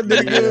 nigga.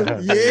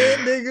 Yeah,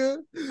 nigga.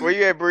 Where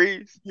you at,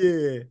 Breeze?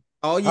 Yeah.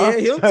 Oh yeah,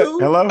 him too.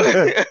 Hello.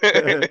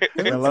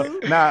 Hello.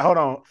 Nah, hold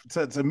on.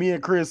 To me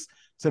and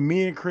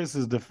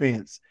Chris's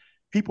defense,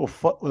 people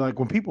fuck like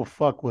when people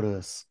fuck with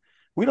us,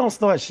 we don't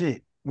start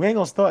shit. We ain't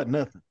gonna start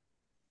nothing.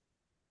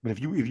 But if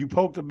you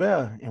poke the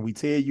bear and we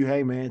tell you,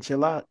 hey man,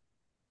 chill out,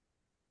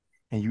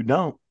 and you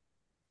don't,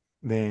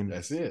 then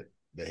that's it.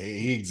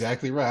 He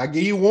exactly right. I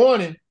give you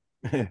warning.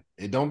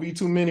 It don't be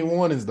too many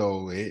warnings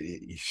though.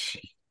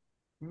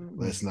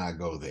 Let's not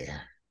go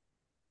there.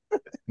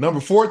 Number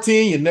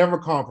 14, you never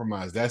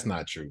compromise. That's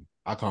not true.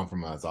 I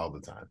compromise all the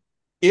time.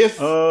 If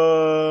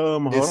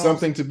it's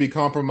something to be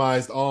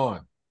compromised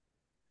on.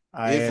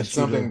 If it's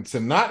something to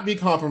not be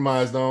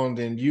compromised on,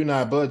 then you're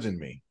not budging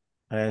me.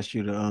 I asked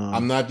you to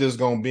I'm not just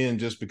gonna bend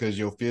just because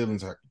your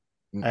feelings hurt.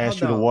 I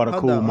asked you to water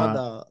cool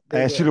my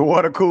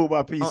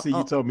PC.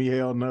 You told me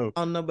hell no.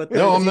 On number 13.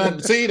 No, I'm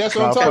not. See, that's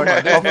what I'm talking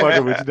about. I'm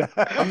fucking with you.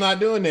 I'm not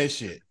doing that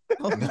shit.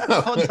 Hold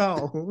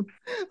on.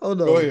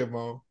 Go ahead,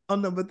 Mom.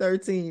 On number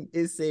 13,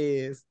 it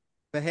says,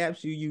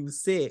 perhaps you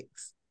use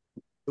sex,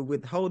 the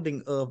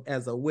withholding of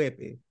as a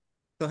weapon.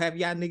 So have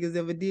y'all niggas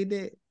ever did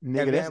that?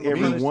 Nigga, that's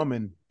every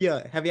woman.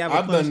 Yeah. Have y'all ever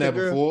I've done that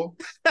before.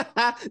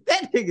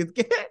 That nigga's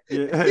good.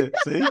 Yeah,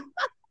 see?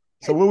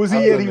 So what was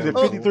he at? He was at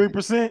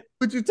 53%?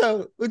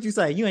 What you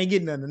say? You ain't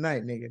getting nothing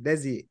tonight, nigga.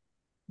 That's it.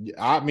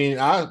 I mean,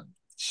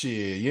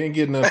 shit, you ain't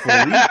getting nothing for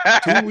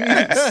a week,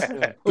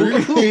 2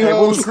 weeks. 3 Hey,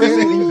 what was Chris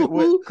at?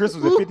 Chris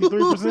was at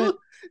 53%?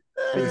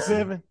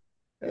 57?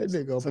 That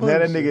nigga so now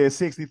that nigga at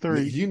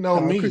 63. You know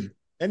me.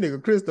 That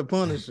nigga Chris the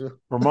Punisher.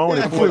 Ramon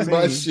at I put 14.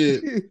 my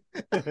shit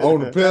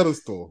on the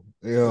pedestal.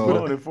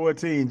 Ramon at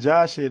 14.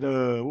 Josh at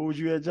what was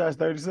you at, Josh?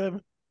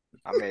 37?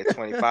 I'm at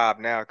 25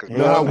 now because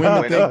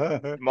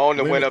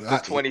Mona went up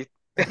to 20.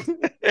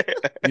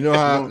 You know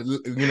how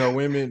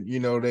women,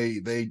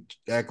 they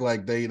act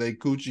like they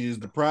coochie is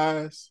the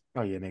prize.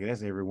 Oh yeah, nigga,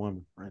 that's every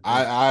woman. Right there.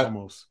 I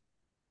almost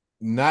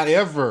not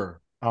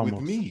ever almost.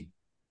 With me.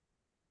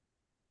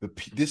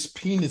 This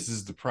penis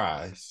is the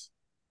prize.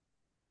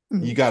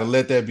 You got to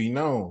let that be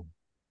known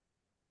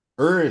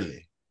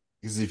early,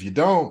 because if you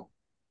don't,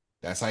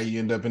 that's how you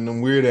end up in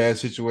them weird ass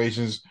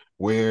situations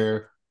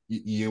where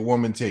your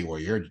woman tell you,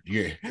 "Well,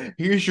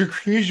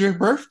 here's your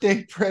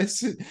birthday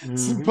present,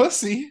 some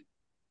pussy."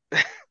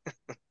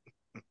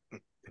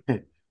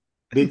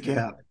 Big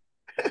cap,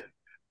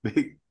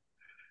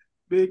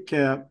 big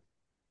cap.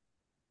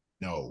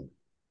 No,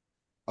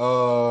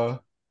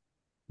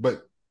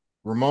 but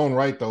Ramon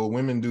right though.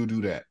 Women do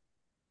that.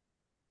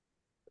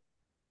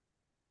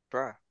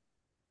 Bruh.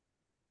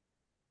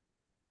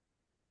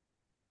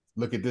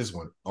 Look at this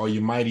one. Or you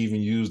might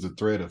even use the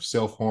threat of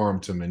self-harm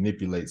to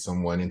manipulate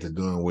someone into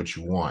doing what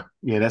you want.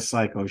 Yeah, that's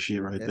psycho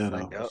shit right there,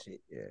 though.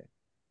 Shit, yeah.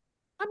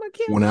 I'm a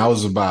kid. When I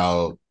was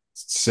about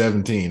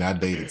 17, I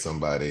dated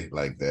somebody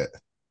like that.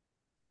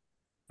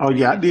 Oh,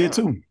 yeah, I did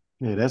too.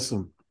 Yeah,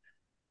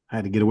 I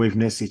had to get away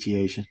from that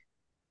situation.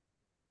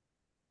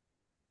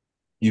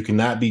 You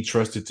cannot be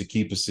trusted to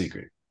keep a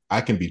secret.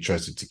 I can be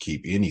trusted to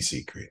keep any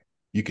secret.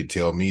 You could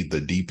tell me the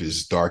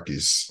deepest,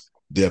 darkest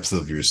depths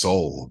of your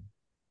soul,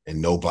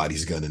 and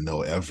nobody's going to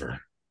know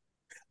ever.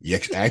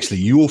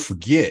 Actually, you will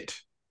forget,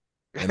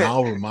 and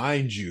I'll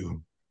remind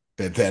you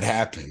that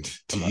happened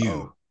to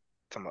you.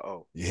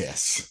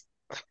 Yes.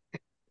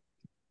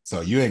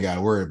 So you ain't got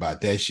to worry about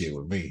that shit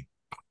with me.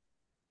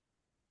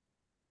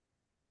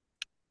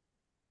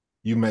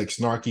 You make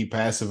snarky,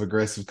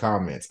 passive-aggressive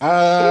comments. They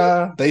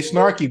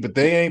snarky, but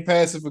they ain't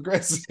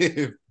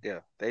passive-aggressive.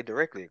 Yeah, they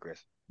directly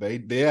aggressive. They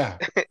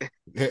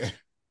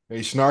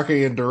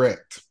snarky and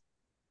direct.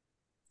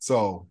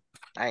 So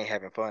I ain't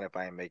having fun if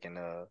I ain't making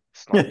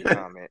snarky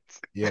comments.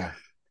 Yeah.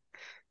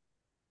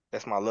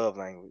 That's my love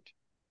language.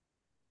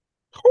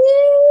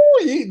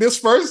 Ooh, this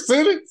first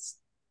sentence,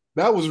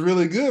 that was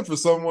really good for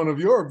someone of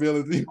your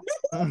ability.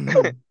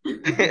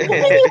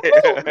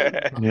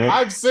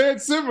 I've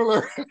said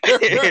similar.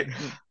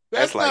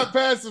 That's not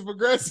passive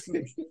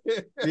aggressive.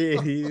 Yeah,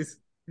 it is.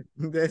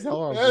 That's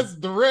horrible. That's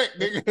direct,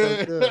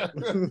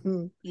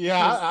 nigga.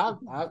 Yeah,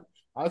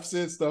 I've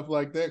said stuff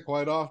like that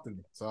quite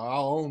often, so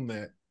I'll own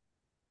that.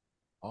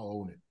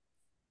 I'll own it.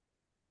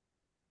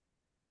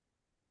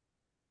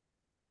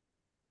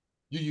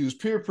 You use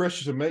peer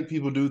pressure to make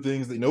people do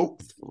things that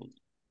nope.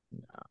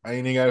 I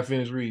ain't even got to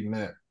finish reading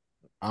that.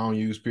 I don't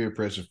use peer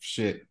pressure for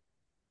shit.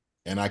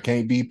 And I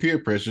can't be peer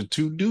pressure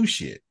to do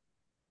shit.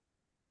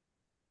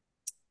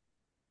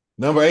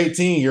 Number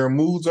 18, your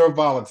moods are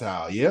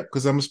volatile. Yep,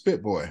 because I'm a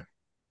spit boy.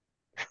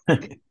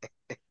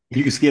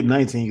 You can skip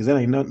 19 because that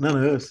ain't none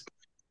of us.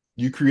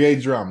 You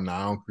create drama. No,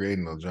 I don't create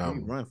no drama.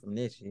 You run from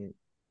this shit.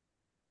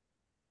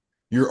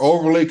 You're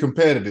overly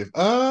competitive.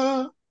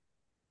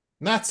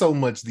 Not so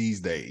much these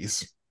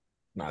days.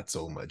 Not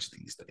so much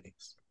these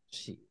days.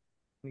 Shit.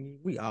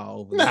 We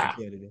all overly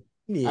competitive.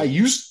 Yeah. I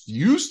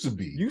used to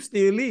be. You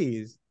still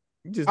is.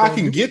 You just I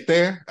can get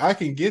there. I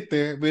can get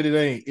there, but it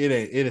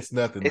is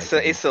nothing.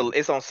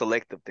 It's on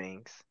selective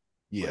things.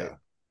 Yeah. Right.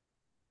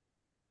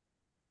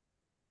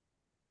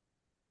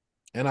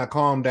 And I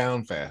calm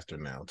down faster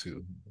now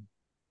too.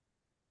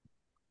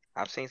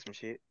 I've seen some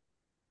shit.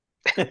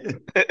 I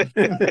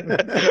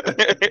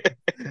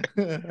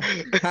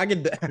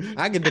can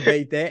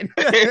debate that.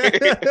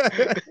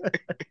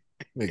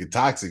 Nigga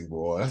toxic,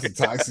 boy. That's a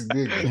toxic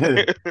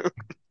nigga.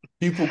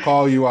 People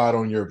call you out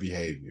on your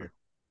behavior.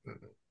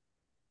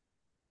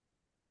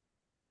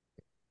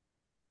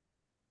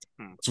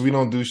 So we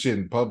don't do shit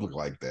in public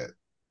like that.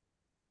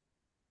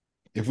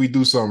 If we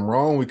do something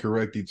wrong, we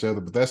correct each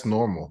other, but that's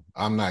normal.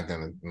 I'm not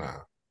gonna, nah.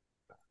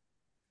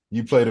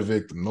 You play the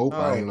victim. Nope,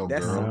 I ain't no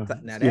girl.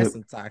 Now that's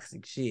some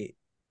toxic shit.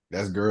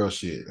 That's girl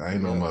shit. I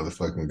ain't no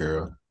motherfucking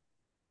girl.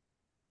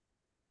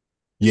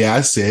 Yeah,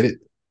 I said it.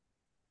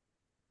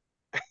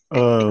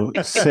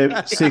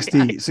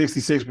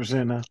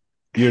 66% now.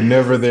 You're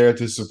never there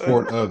to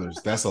support others.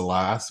 That's a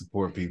lie. I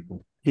support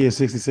people. Yeah,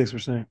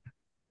 66%.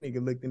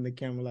 Nigga looked in the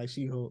camera like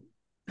She-Hulk.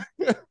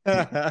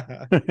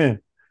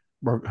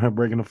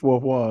 Breaking the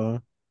fourth wall. Huh?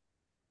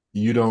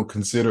 You don't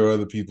consider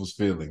other people's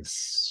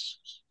feelings.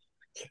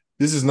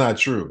 This is not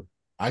true.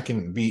 I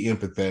can be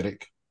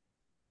empathetic.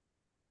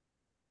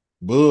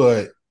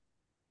 But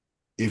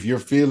if your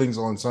feelings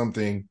on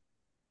something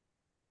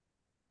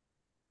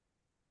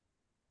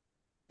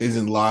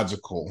isn't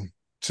logical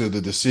to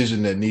the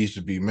decision that needs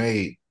to be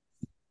made,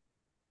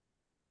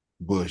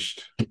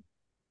 bushed.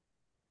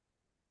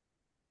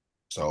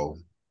 So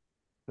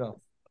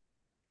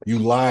you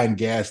lie and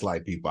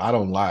gaslight people. I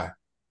don't lie.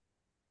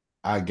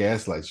 I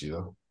gaslight you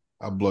though.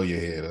 I'll blow your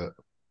head up.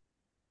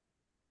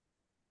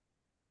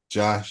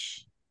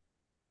 Josh.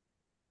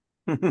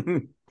 That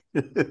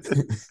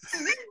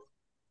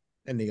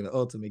nigga the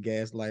ultimate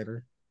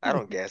gaslighter. I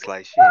don't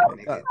gaslight shit,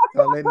 nigga.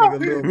 Call that nigga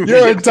little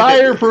Your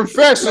entire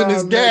profession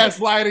is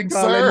gaslighting,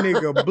 call sir. That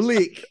nigga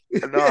Blick.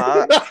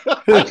 No,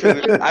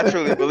 I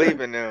truly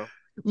believe in them.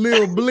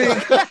 Lil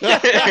Blick.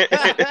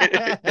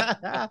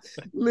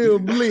 Lil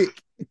Blick.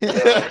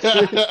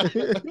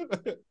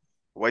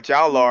 What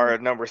y'all are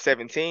number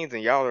 17s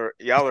and y'all are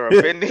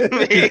offending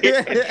me.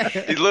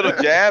 These little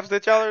jabs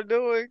that y'all are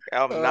doing,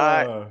 I'm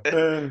not.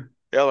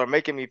 Y'all are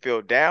making me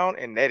feel down,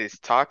 and that is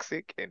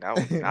toxic, and I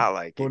would not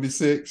like it.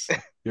 26.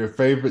 Your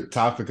favorite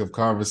topic of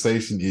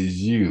conversation is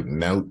you.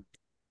 Nope.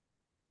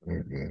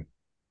 Mm-mm.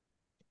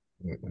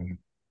 Mm-mm.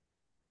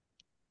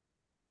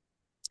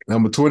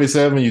 Number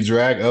 27, you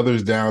drag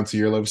others down to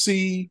your level.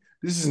 See,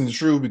 this isn't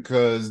true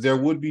because there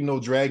would be no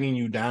dragging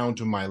you down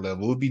to my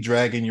level. It would be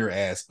dragging your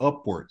ass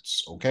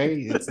upwards, okay?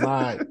 It's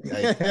not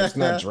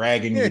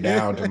dragging you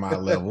down to my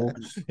level.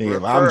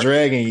 If I'm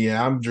dragging you,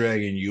 I'm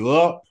dragging you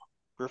up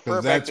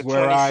because that's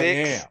where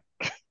 26.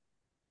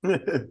 I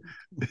am.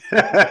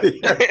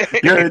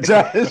 You're in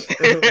Josh.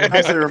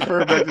 I said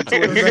refer back to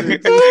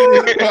 26.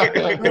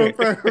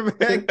 Refer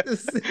back to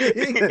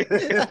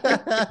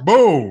 6.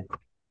 Boom.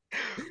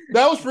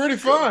 That was pretty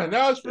fun.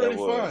 That was pretty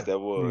fun. That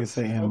was.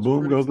 Saying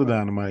boom goes the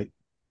dynamite.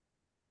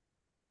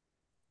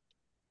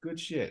 Good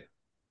shit.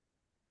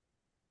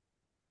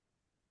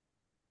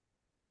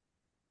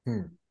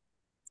 So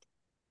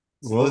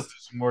let's do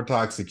some more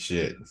toxic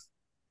shit.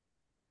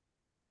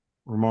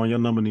 Ramon, your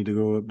number need to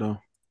go up though.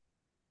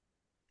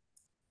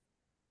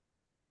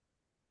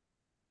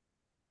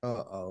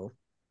 Uh-oh.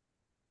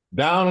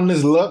 Down on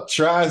his luck,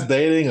 tries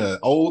dating an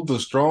older,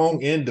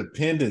 strong,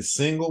 independent,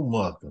 single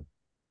mother.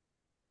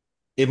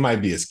 It might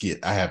be a skit.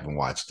 I haven't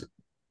watched it,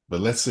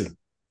 but let's see.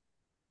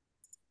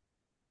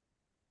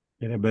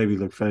 Yeah, that baby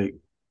look fake.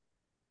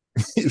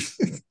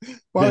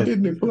 Why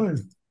didn't it play?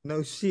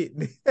 No shit.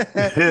 He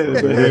said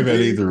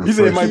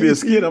it might be a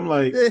skit. I'm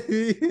like,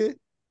 hey,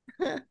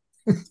 your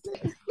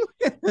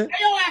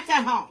ass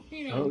at home.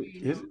 He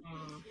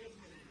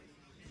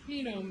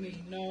don't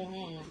mean no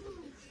harm.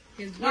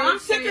 I'm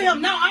sick of him.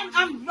 No, I'm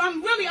telling you,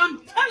 I'm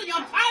tired of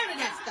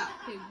that stuff.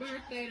 His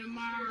birthday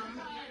tomorrow.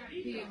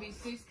 He'll be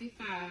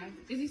 65.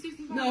 Is he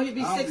 65? No, he'll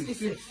be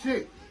 66.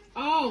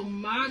 Oh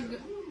my God.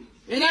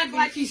 And act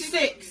like he's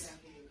 6.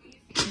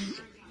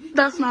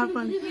 That's not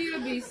funny.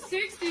 He'll be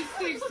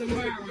 66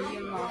 tomorrow,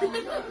 y'all.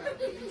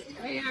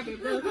 Hey, happy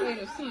birthday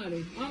to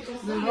Sonny. Uncle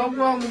Sonny.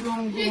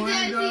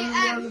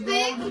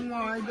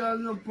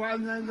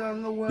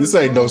 This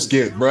ain't no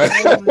skit, bro. I'm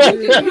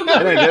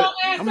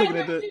looking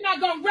at that. You're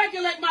not gonna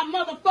regulate my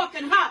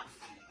motherfucking house.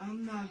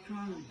 I'm not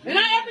trying to. And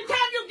every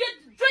time you get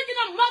drinking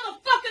a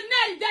motherfucking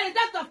natty daddy,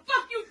 that's the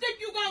fuck you think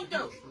you gonna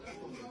do.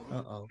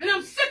 Uh-oh. And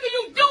I'm sick of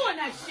you doing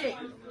that shit.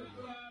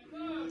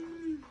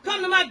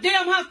 Come to my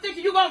damn house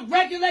thinking you gonna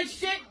regulate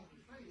shit.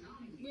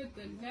 With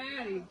the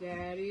natty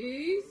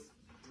daddies.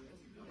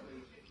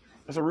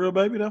 That's a real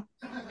baby though.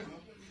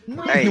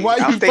 Hey, I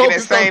was thinking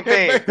that same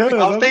thing.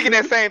 I was thinking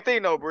that same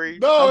thing though, Bree.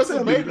 No, it's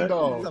a baby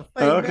dog.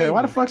 Okay, baby.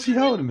 why the fuck she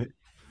holding it?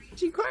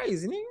 She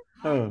crazy, nigga.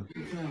 Oh.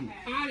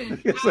 I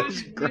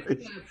She's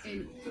crazy.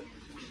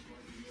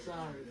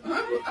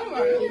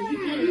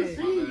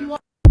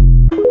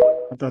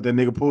 I thought that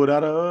nigga pulled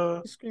out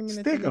a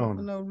stick on for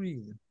him. no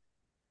reason.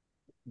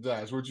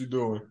 Josh, what you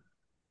doing?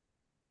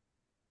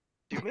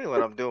 You mean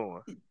what I'm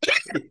doing?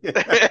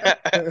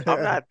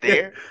 I'm not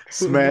there.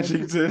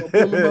 Smashing to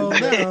Pull him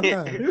on down,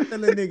 huh? Tell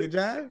that nigga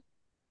drive.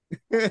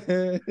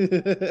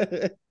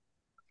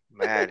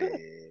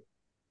 Maddie.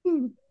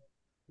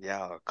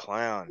 Y'all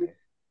clowning.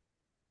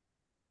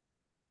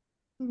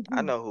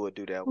 I know who would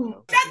do that with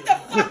him. Shut the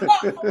fuck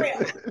up for real.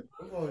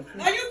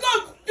 Now you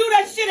gonna do that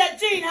that shit at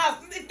Jean's house.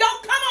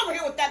 Don't come over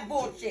here with that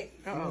bullshit.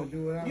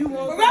 You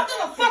want? But I don't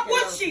give a fuck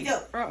what she do.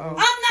 I'm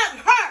not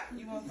her.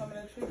 You want some of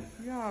that shit?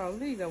 Y'all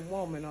leave the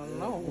woman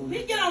alone.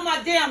 He get on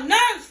my damn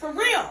nerves for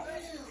real.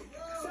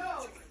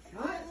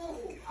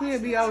 He'll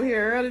be out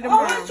here early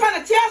tomorrow. Always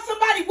trying to tell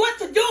somebody what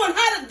to do and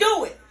how to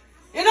do it.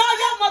 And all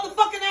y'all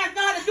motherfucking ass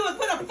know how to do is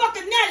put a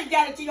fucking natty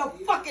down into your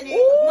fucking head.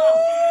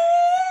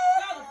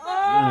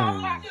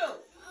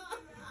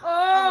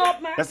 Oh,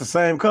 man. That's the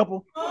same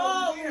couple?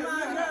 Oh, my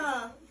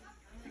God.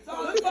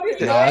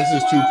 Nah, it's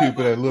just two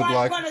people that look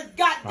like. I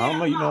don't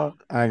know, you know.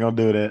 I ain't gonna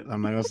do that.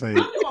 I'm not gonna say it. I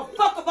don't give a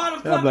fuck about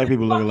them Tell black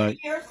people look alike.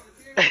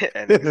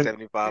 And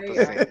nigga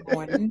 75%.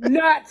 Going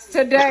nuts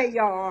today,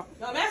 y'all.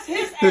 No, that's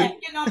his ass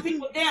getting on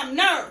people's damn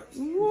nerves.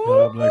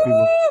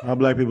 All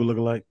black people look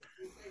alike.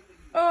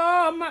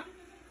 Oh, my.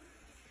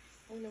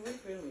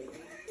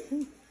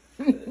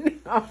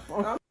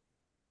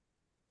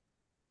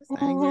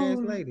 Angry ass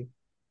lady.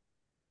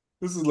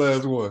 This is the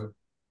last one.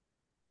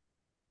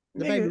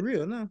 The baby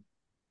real, no?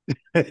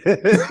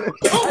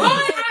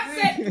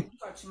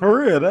 For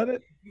real, that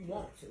it? You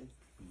want to.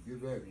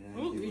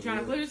 Ooh, you trying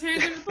to put his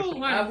hands in the pool,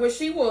 huh? I wish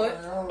he would.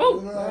 Oh.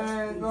 And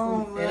I'm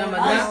going to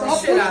knock the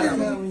shit out of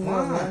him.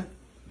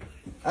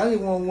 I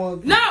didn't want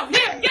one. No,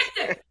 here, get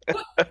this.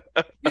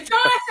 You throw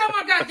that in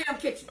my goddamn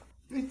kitchen.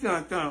 It's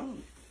not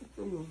done.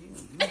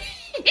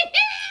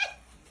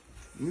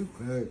 You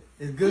good.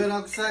 It's good,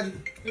 Uncle Sadie.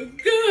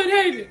 It's good,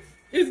 ain't it?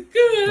 It's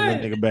good, That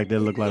ain't it? nigga back there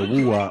look like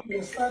woo wop.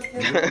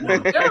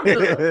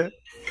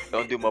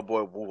 Don't do my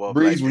boy woo wop.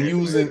 Breeze, like when that. you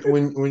was in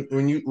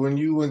when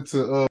you went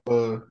to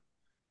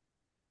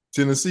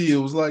Tennessee, it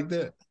was like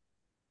that.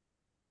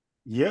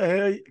 Yeah,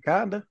 hell,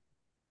 kinda.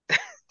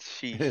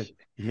 Sheesh.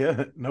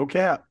 Yeah, no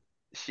cap.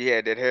 She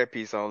had that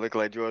hairpiece on, looking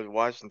like George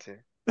Washington.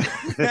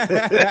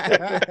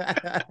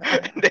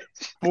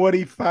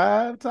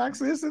 45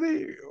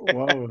 toxicity?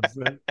 Whoa,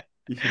 son.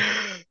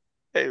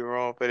 Hey,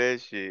 wrong for that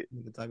shit.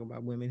 You can talk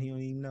about women he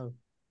don't even know.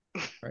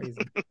 Crazy.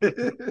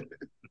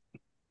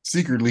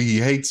 Secretly, he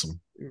hates them.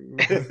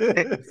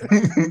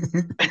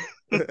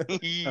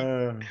 He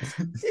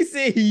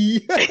said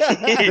he.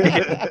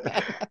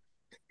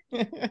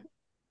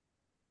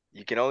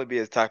 You can only be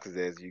as toxic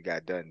as you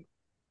got done.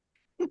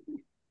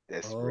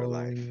 That's real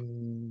life.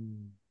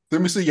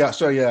 Let me see y'all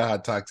show y'all how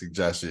toxic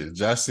Josh is.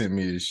 Josh sent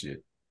me this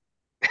shit.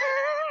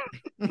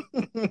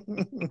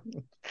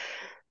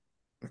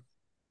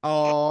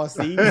 Oh,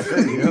 see,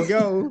 here we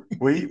go.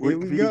 We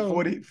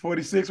go.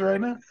 46 right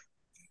now?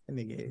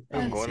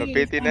 I'm going to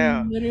 50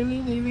 now. I'm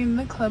literally leaving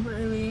the club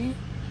early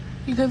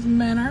because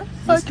men are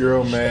This fucking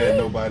girl mad shit.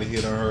 nobody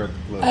hit on her at the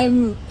club.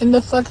 I'm in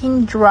the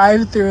fucking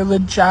drive-thru of the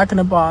Jack in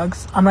the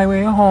Box on my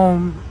way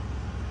home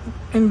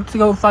and to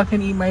go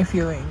fucking eat my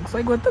feelings.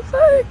 Like, what the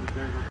fuck?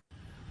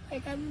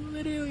 Like, I'm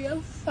literally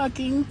a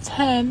fucking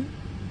 10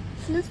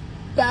 and this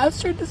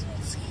bastard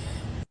doesn't see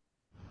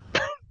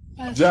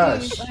it.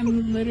 Josh.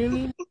 I'm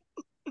literally...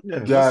 Yeah,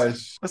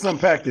 Josh. Let's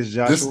unpack this,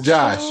 Josh. This is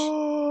Josh.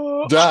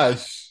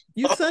 Josh.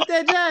 You sent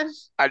that, Josh?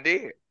 I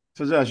did.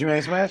 So, Josh, you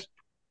ain't smashed?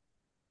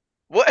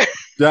 What?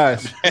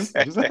 Josh. Just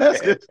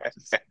ask it.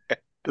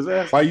 Just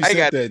ask. Why you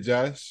sent that,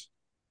 Josh?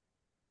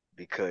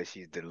 Because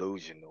she's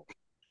delusional.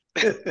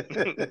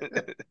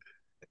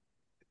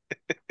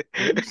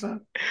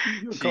 Son,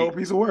 you're a cold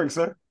piece of work,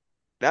 sir.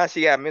 Now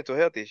she got mental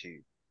health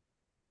issues.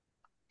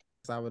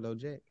 Sourdough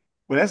Jack.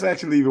 Well, that's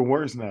actually even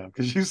worse now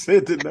because you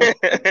said to know.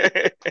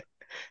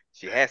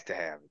 She has to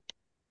have it.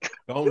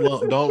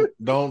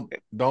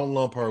 Don't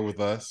lump her with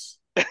us.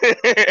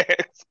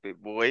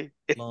 Spit boy.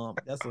 Lump.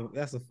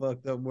 That's a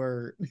fucked up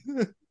word.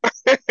 That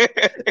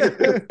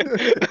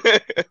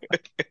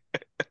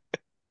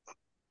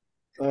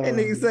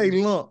nigga say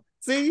lump.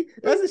 See,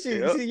 that's the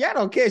shit. Yep. See, y'all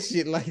don't catch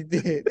shit like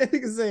that. That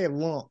nigga saying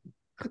lump.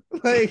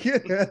 Like,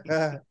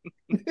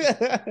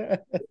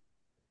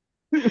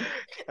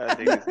 I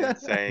think it's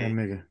insane.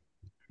 That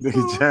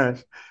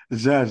nigga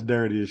Josh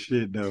dirty as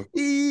shit though.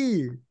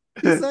 he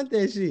sent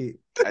that shit.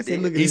 I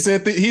did. Look at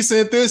He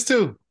sent this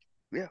too.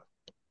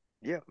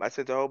 Yeah, I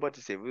sent a whole bunch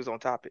of shit. We was on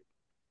topic.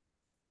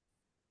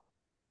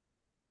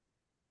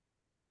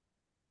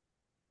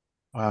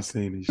 I've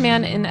seen this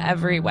Man in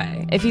every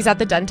way. If he's at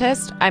the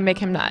dentist, I make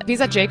him nut. If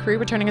he's at J. Crew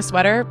returning a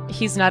sweater,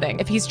 he's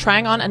nutting. If he's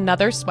trying on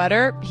another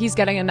sweater, he's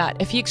getting a nut.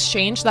 If he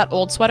exchanged that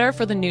old sweater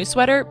for the new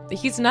sweater,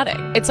 he's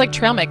nutting. It's like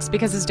trail mix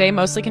because his day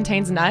mostly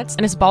contains nuts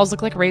and his balls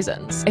look like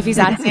raisins. If he's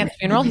at his aunt's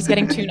funeral, he's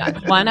getting 2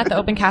 nuts. One at the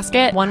open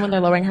casket, one when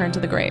they're lowering her into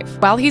the grave.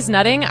 While he's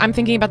nutting, I'm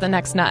thinking about the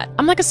next nut.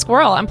 I'm like a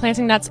squirrel. I'm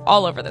planting nuts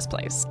all over this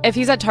place. If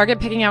he's at Target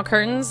picking out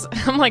curtains,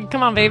 I'm like,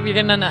 come on, babe, you're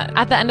getting a nut.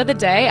 At the end of the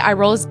day, I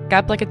roll his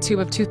up like a tube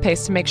of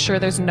toothpaste to make sure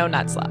there's no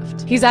nuts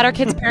left. He's at our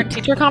kid's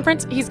parent-teacher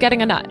conference, he's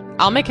getting a nut.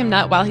 I'll make him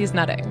nut while he's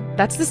nutting.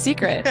 That's the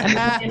secret.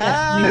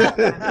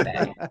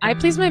 I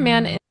please my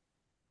man in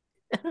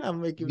I'll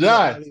make him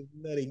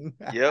nutting.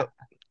 Yep.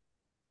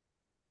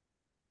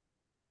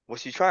 What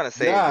she's trying to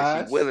say is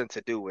that she's willing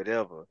to do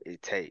whatever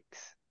it takes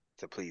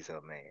to please her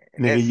man.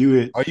 And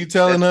Nigga, are you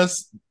telling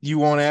us you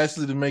want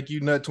Ashley to make you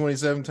nut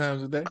 27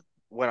 times a day?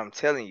 what I'm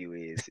telling you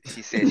is,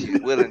 she said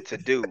she's willing to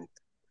do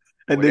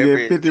And they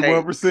whatever get it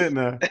 51%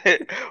 now.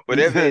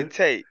 whatever it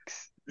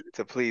takes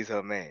to please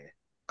her man.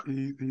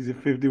 He's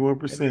at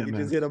 51% now.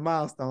 Just hit a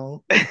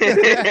milestone. I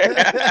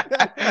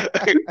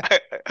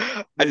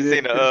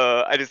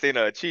just seen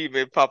an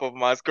achievement pop up on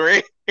my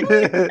screen. You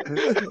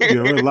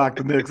unlock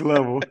the next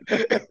level.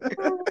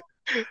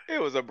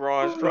 It was a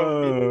bronze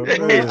trophy.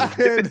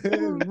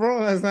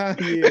 Bronze, huh?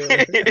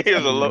 Yeah. It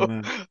was a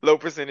low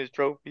percentage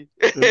trophy.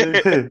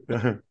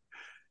 The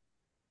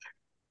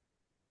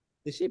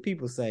shit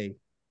people say.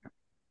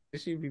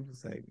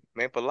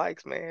 Man, for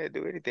likes, man,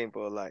 do anything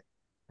for a like.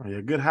 Oh,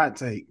 yeah, good hot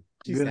take.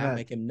 She said, I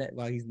make him nut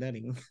while he's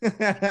nutting. They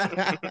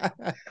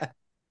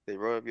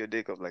rub your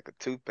dick up like a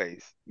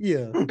toothpaste.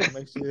 Yeah,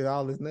 make sure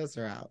all his nuts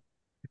are out.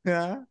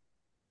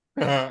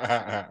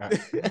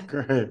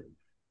 Great.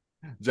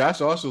 Josh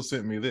also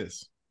sent me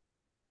this.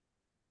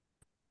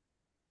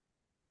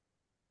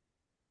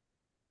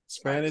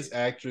 Spanish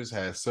actress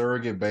has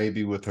surrogate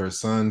baby with her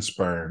son's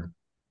sperm.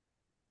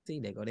 See,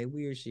 they go that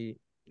weird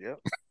shit. Yep.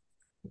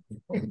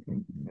 Yeah.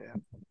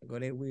 They go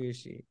that weird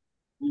shit.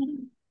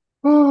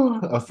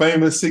 A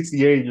famous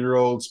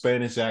 68-year-old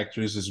Spanish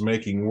actress is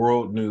making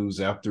world news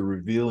after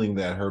revealing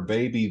that her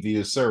baby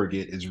via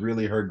surrogate is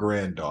really her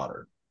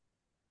granddaughter.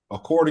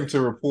 According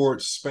to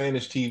reports,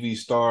 Spanish TV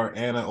star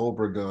Ana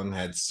Obregón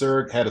had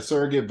a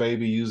surrogate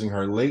baby using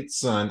her late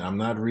son, I'm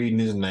not reading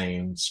his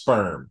name,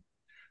 sperm.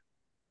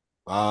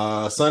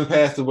 Son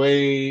passed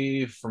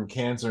away from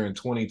cancer in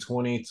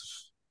 2020.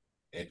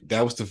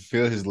 That was to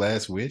fulfill his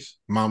last wish.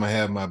 Mama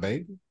have my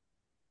baby.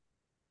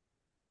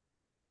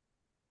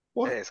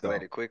 What? That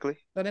escalated quickly.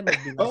 So that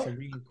must be like some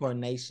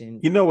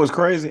reincarnation. You know what's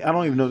crazy? I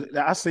don't even know.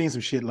 I seen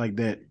some shit like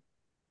that.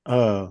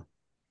 The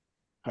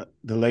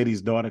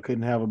lady's daughter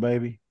couldn't have a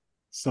baby,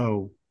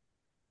 so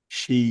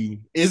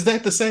is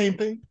that the same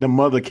thing? The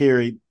mother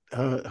carried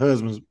her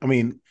husband's. I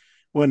mean,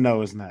 well,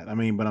 no, it's not. I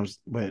mean,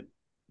 but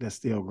that's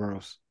still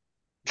gross.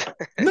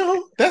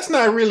 No, that's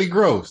not really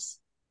gross.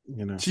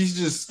 You know,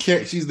 she's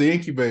the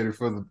incubator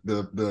for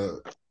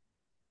the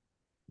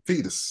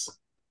fetus.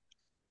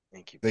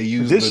 They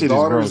use the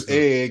daughter's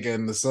egg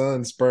and the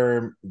son's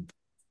sperm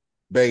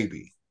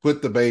baby.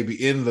 Put the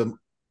baby in the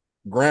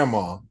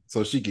grandma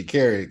so she could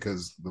carry it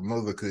because the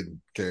mother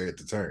couldn't carry it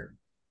to term.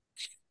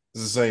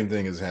 It's the same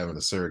thing as having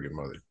a surrogate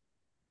mother.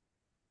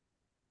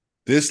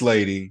 This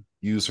lady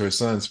used her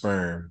son's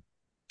sperm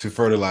to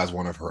fertilize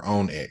one of her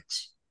own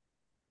eggs.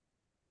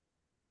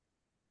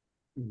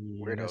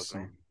 Weirdos,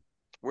 man.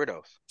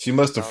 Weirdos. She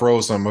must have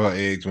froze some of her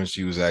eggs when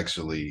she was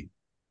actually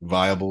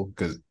viable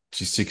because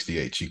she's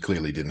 68. She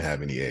clearly didn't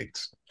have any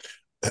eggs.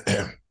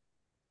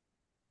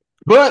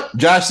 But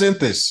Josh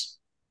sent this.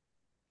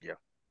 Yeah,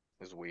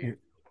 it's weird.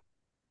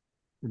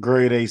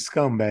 Grade A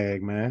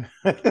scumbag, man.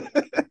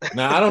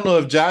 Now, I don't know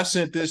if Josh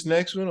sent this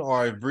next one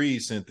or if Bree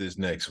sent this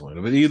next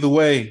one, but either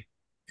way,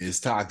 it's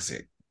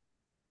toxic.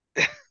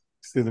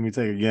 Still, let me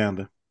take a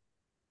gander.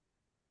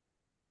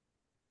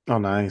 Oh,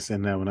 no, I ain't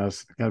sending that one.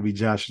 That's got to be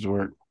Josh's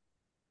work.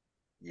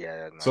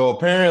 Yeah. No. So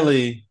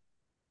apparently,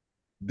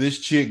 this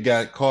chick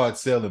got caught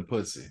selling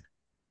pussy.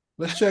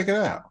 Let's check it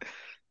out.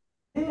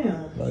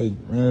 Damn. Like,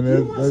 man,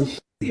 that's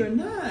you're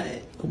not.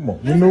 Come on.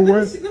 You know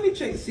what? Let me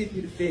check to see if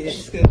you're the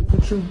feds.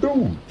 What you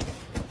do?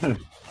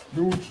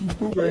 Do what you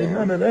do. Ain't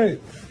none of that.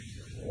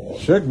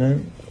 Check,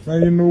 man. Now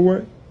you know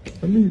what?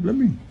 Let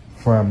me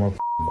find my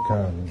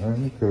condom,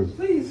 man. Because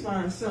please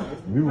find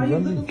something.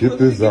 Let me get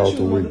this out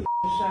the way.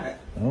 I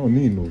don't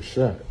need no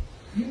shot.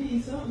 You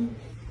need something.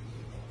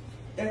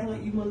 Act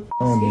like you motherfucker.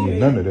 I don't need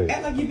none of that.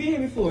 Act like you've been here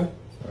before.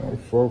 I don't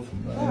fall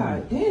from that.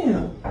 God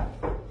damn.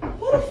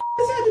 Who the f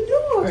is at the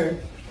door?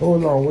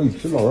 Hold on, wait,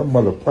 chill out. That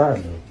mother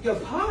partner. Your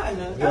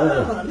partner?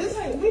 Yeah. This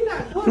ain't, we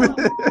not, hold on.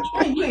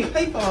 You ain't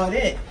pay for all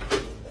that.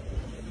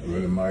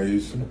 Really,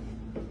 Maisha?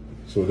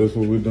 So that's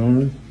what we're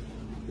doing?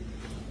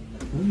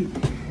 What you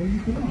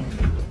doing?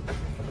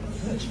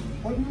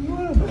 What you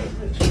doing?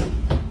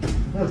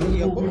 That's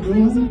what we're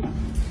doing?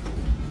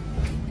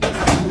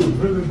 You was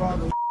really about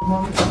to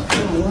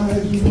why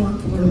is you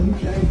want you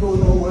can't go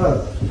nowhere?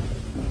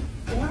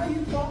 Why are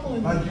you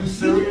following me? Are you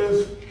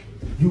serious?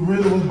 You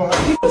really was about to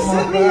my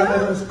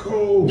God, that's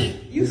cold.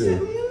 You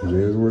set me up? It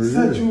is what it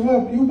set is. you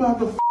up. You about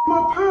to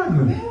my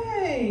partner.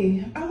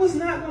 Hey, I was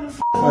not gonna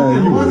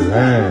man, you was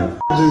lying.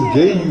 I just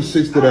gave you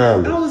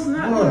 $60. I was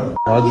not gonna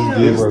I just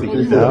gave her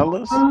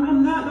 $50.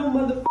 I'm not no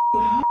motherfucker.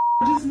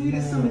 I just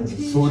needed some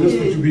attention. So this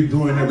what you be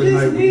doing every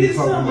night when you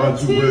talking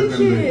about you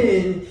working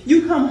late.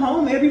 You come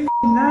home every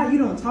night, you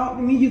don't talk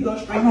to me, you go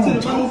straight to the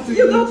room.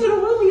 You go to the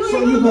room,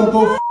 so you gonna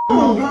go I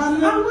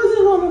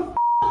wasn't gonna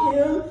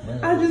him.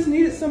 I just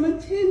needed some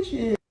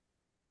attention.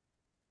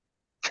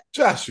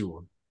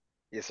 Joshua.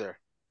 Yes, sir.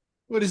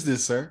 What is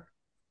this, sir?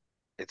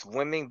 It's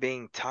women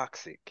being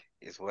toxic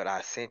is what I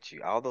sent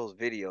you. All those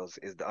videos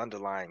is the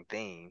underlying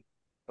theme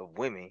of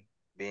women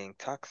being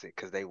toxic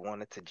because they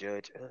wanted to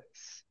judge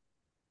us.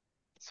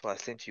 So I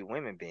sent you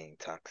women being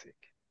toxic.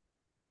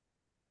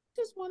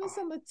 Just wanted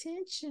some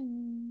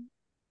attention.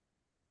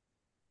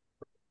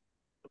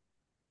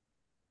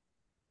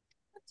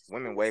 I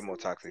Women way more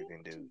toxic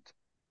than dudes.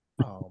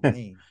 Oh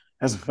man,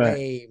 that's a fact.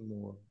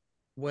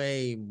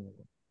 Way more.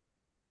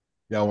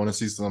 Y'all want to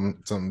see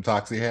some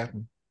toxic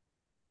happen?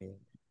 Yeah.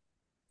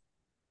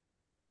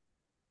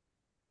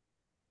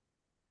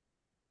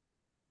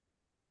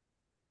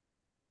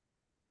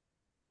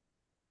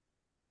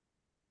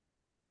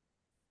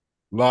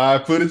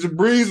 Live footage of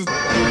Breezes. Shit.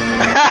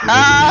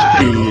 That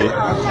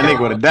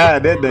nigga would have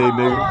died that day,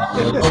 nigga.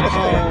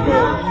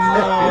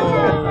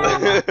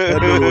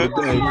 That dude would have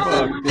died.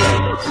 Fuck.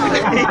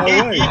 No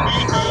way.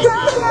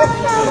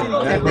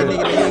 Tap that nigga in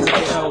the head with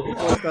that hoe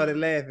before he started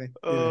laughing.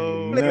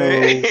 Oh, no.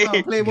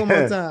 Play it one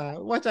more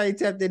time. Watch how he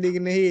tap that nigga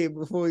in the head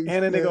before he.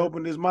 And that nigga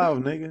opened his mouth,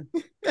 nigga.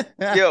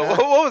 Yo, what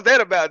was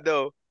that about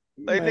though?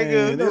 Like,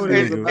 Man,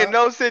 nigga, in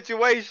no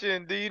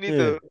situation do you need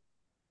to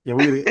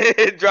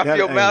drop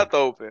your mouth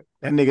open.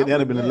 That nigga, that'd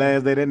have been the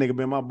last day that nigga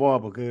been my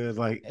barber, because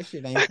like that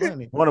shit ain't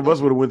funny. One of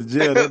us would have went to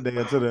jail that day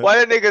until the.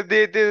 Why that nigga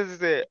did this?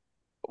 That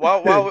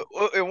why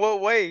in what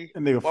way?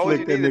 That nigga why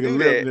flicked that nigga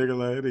lip, nigga,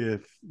 like yeah,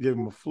 give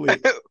him a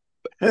flick.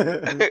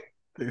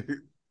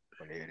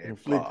 And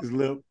flicked his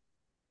lip.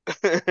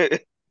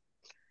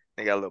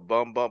 They got a little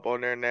bump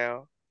on there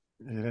now.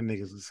 Yeah, that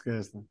nigga's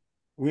disgusting.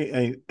 We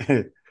ain't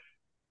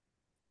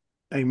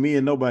me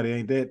and nobody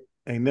ain't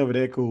never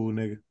that cool,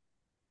 nigga.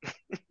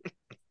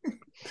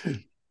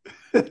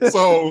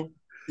 So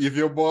if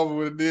your barber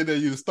would have did that,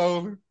 you'd have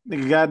stolen?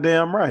 Nigga,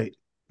 goddamn right.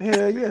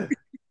 Hell yeah.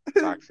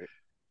 Toxic.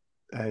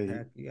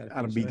 Hey, I'd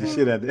have beat the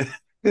shit out of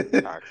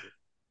that. Toxic.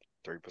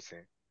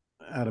 3%.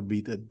 I'd have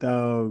beat the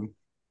dog.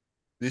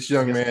 This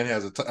young man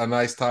has a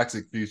nice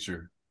toxic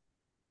future.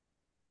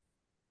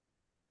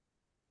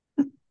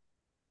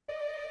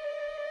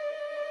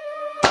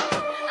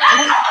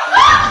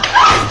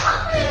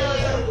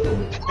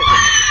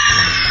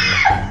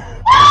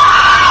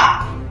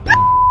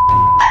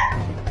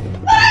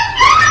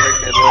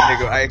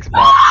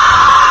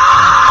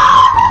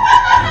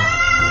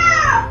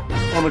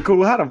 On the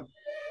cool, how the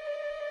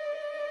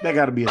that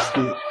gotta be a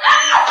skit.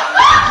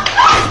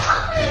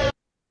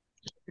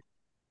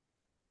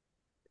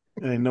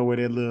 There ain't no way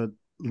that little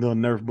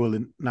Nerf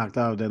bullet knocked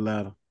out that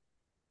ladder.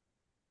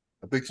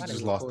 I think she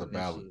just lost the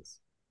balance.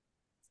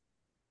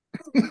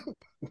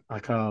 I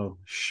call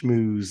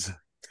schmooze.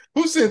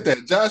 Who sent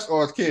that? Josh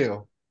or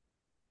Kel?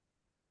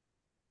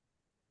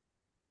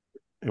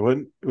 It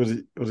wasn't.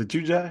 Was it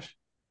you, Josh?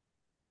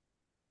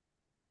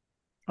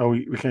 Oh,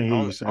 we can't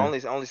hear you, sir. Only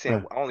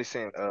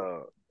saying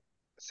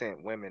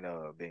women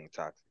being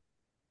toxic.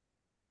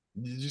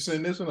 Did you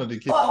send this one or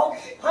did you? I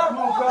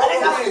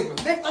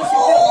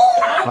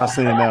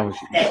seen that one.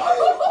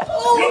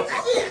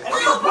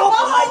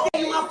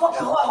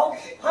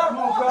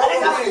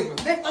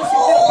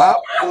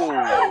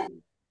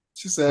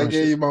 She said, I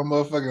gave you my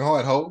motherfucking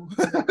heart, hoe.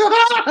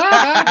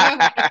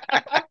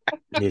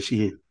 Yeah, she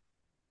hit.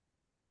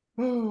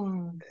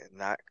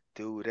 Knock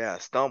dude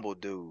out, stumble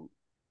dude.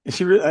 And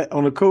she really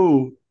on the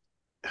cool.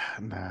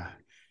 Nah.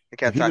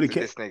 Look how toxic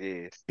this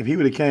nigga is. If he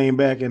would have came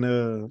back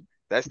and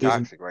that's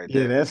toxic right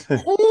there. Yeah,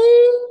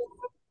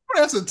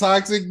 that's a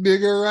toxic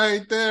nigga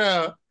right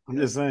there. I'm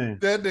just saying.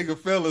 That nigga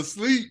fell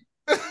asleep.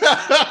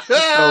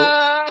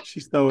 She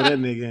stole that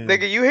nigga in.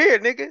 Nigga, you here,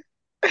 nigga?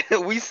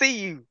 We see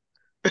you.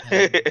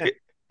 Hey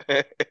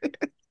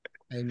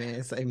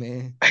man, say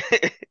man.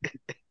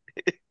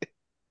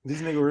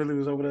 This nigga really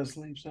was over there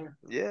asleep, sir?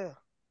 Yeah.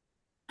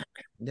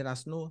 Did I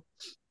snore?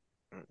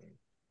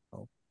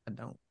 Oh, I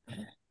don't.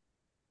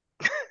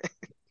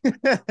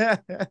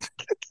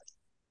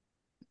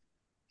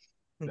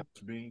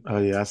 Oh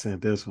yeah, I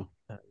sent this one.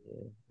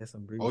 That's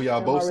some oh,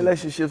 y'all both. My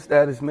relationship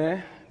status,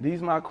 man.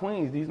 These my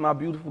queens. These my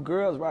beautiful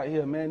girls right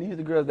here, man. These are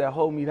the girls that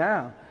hold me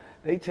down.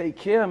 They take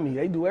care of me.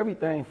 They do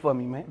everything for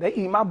me, man. They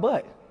eat my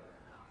butt.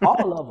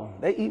 All of them.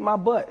 They eat my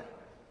butt.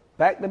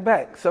 Back to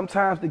back.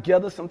 Sometimes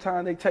together,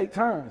 sometimes they take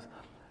turns.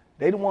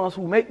 They the ones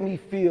who make me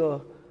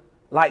feel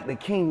like the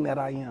king that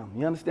I am.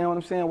 You understand what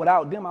I'm saying?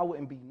 Without them, I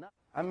wouldn't be nothing.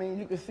 I mean,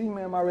 you can see,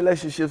 man, my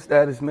relationship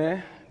status,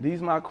 man.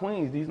 These my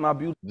queens. These my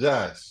beautiful.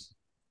 Josh.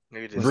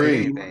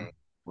 Breathe.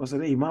 What's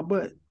it? Eat my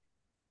butt.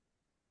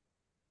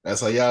 That's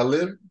how y'all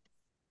live?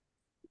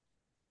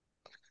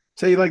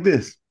 Tell you like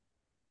this.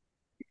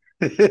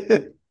 I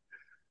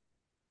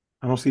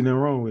don't see nothing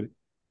wrong with it.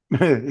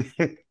 I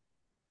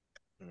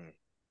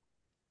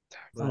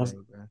don't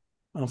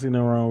see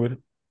nothing wrong with it.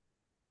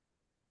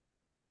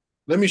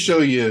 Let me show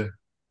you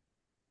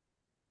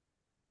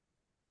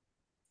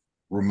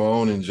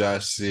Ramon and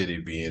Josh City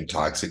being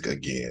toxic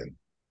again.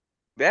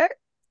 That?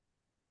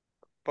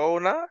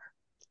 4-9?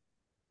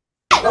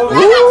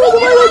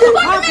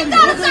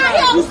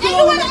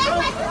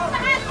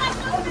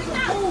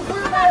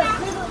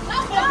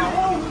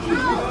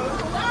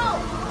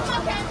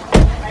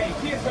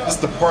 It's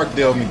the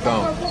Parkdale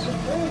McDonald's.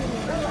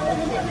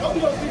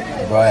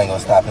 Bro, I ain't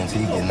gonna stop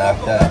until you get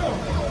knocked out.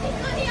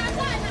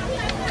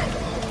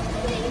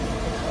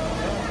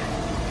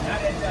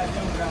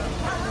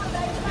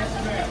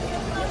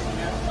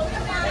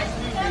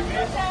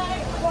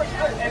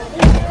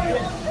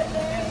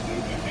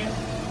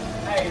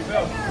 Hey,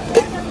 bro.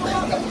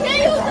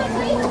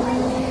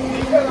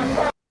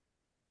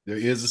 There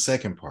is a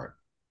second part.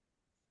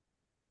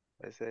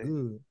 Let's say.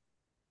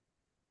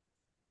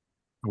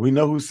 We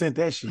know who sent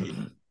that shit.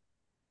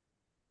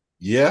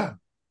 Yeah.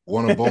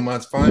 One of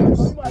Beaumont's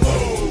finest. Get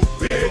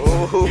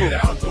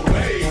out the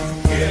way.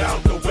 Get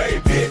out the way,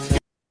 bitch.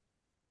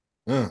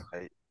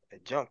 Hey,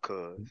 jump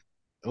cuz.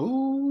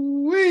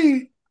 Ooh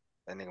wee.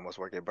 That nigga must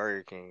work at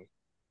Burger King.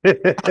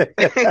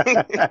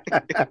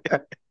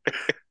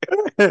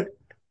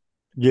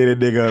 Get a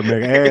nigga up,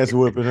 make ass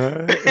whooping,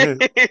 huh?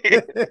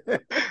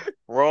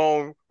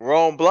 Wrong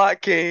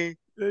block king.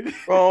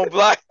 Wrong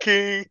block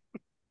king.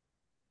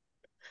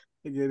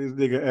 Get this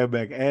nigga up,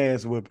 back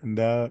ass whooping,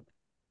 dog.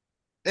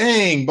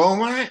 Dang,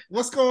 Beaumont,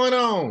 what's going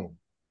on?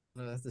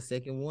 That's the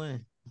second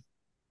one.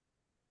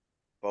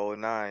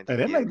 09. Hey,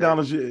 that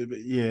McDonald's shit,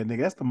 yeah,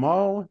 nigga, that's the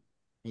mall one?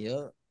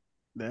 Yep.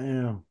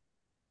 Damn.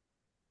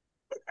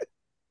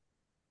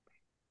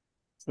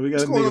 So we got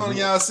What's a going nigga on from in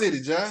y'all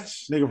city,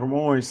 Josh? Nigga from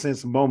Orange sent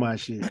some Beaumont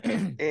shit.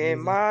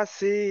 In my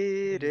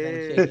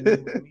city.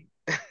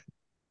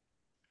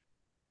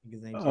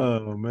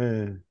 Oh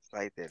man.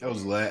 Like that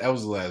was the last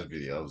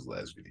video. That was the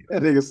last video.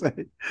 That nigga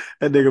say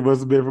that nigga must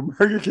have been from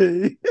Burger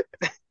King.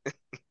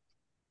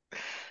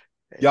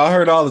 Y'all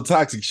heard all the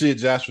toxic shit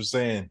Josh was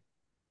saying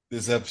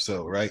this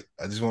episode, right?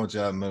 I just want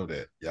y'all to know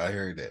that. Y'all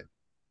heard that.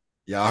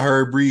 Y'all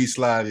heard Breed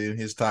slide in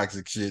his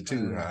toxic shit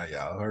too, huh?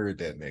 Y'all heard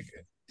that nigga.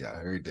 Y'all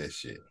heard that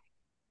shit.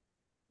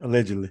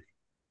 Allegedly.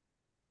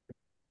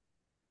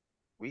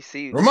 We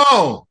see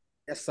Ramon.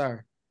 Yes,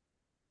 sir.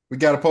 We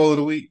got a poll of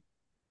the week.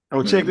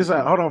 Oh, check this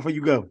out. Hold on before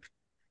you go.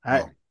 All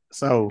right.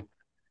 So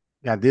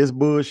got this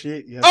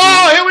bullshit. Here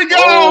we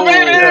go,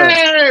 baby.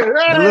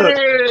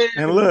 Yeah.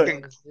 And look,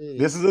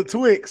 this is a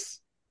Twix.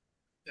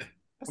 I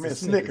mean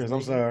Snickers,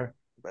 I'm sorry.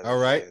 All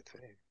right.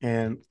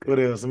 And what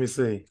else? Let me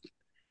see.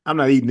 I'm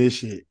not eating this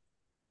shit.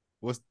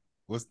 What's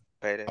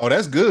oh,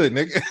 that's good,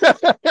 nigga.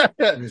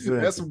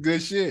 That's some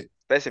good shit.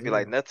 Especially if you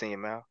like nuts in your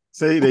mouth.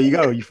 See, there you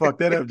go. You fucked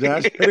that up,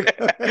 Josh.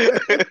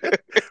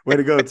 Way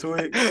to go,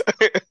 Twix.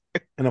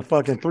 And a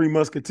fucking Three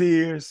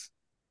Musketeers.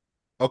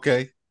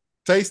 Okay.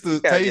 Taste the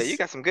Yeah, you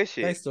got some good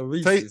shit. Taste the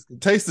Reese's.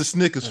 Taste the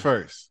Snickers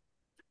first.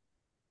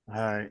 All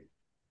right.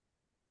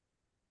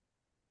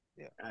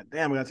 Yeah. God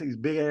damn, I gotta take these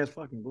big ass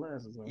fucking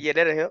glasses off. Yeah,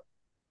 that'll help.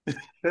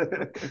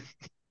 God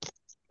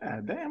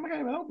damn, I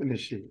can't even open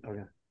this shit.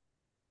 Okay.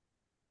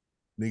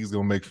 Niggas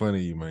gonna make fun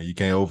of you, man. You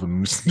can't open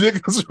them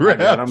Snickers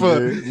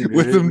wrapper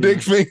with them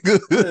dick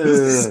fingers.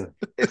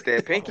 It's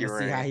that pinky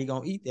ring. See how he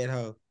gonna eat that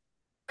hoe.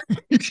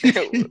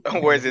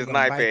 Where's his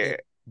knife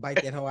at?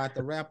 Bite that hoe out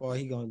the wrapper, or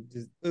he gonna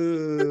just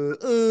Don't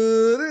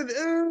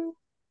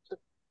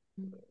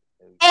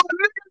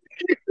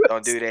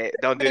do that.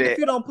 Don't do that. If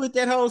you don't put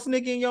that whole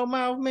Snicker in your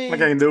mouth, man. I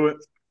can't do it.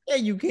 Yeah,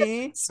 you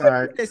can. All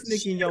right. Put that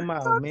Snicker in your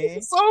mouth, man.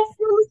 So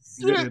full of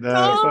shit, fuck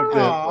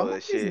that. Put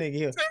this nigga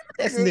here. Put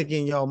that Snicker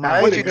in your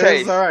mouth. What you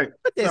taste? All right.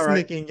 Put that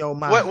Snicker in your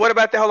mouth. What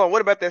about that? Hold on. What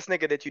about that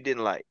Snicker that you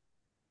didn't like?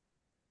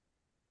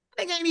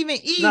 They ain't even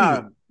eat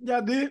it.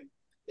 Y'all did.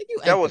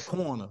 You ate the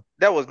corner.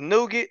 That was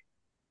nougat,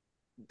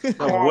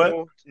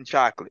 caramel, and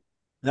chocolate.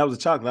 That was a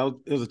chocolate.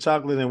 It was a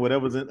chocolate and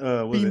whatever's in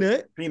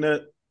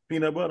peanut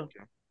butter.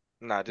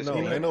 Nah, just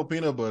peanut. Ain't no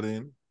peanut butter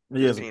in.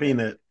 Yeah, it's a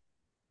peanut.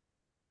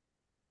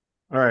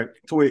 All right,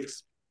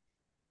 Twix.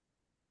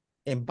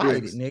 And bite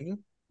it, nigga.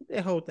 Put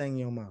that whole thing in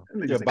your mouth.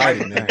 Yeah, bite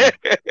it, nigga.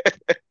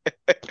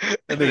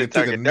 That nigga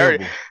took a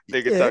dirty. nibble.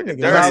 Nigga talking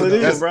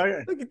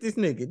dirty. Look at this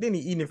nigga. Then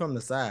he eating it from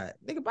the side.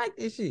 Nigga, bite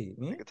this shit,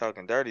 man. Nigga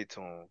talking dirty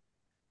to him.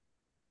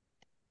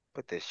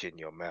 Put that shit in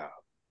your mouth.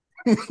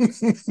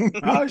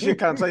 All this shit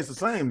kind of tastes the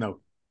same though.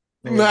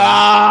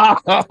 Nah.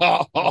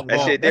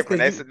 That shit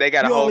different. They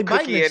got a whole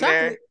cookie in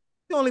there.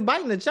 You only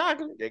biting the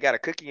chocolate. They got a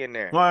cookie in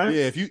there. Right.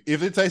 Yeah,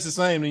 if it tastes the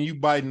same, then you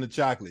biting the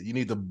chocolate. You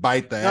need to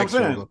bite the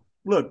actual.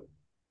 Look.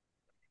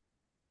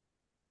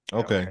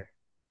 Okay.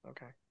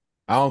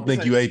 I don't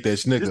think you ate that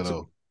Snicker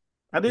though.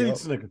 I did eat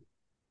Snicker.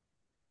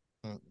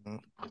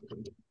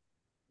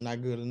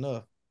 Not good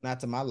enough. Not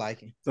to my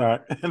liking. It's all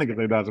right. Nigga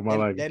say not to my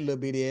liking. That little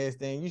bitty ass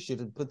thing, you should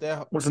have put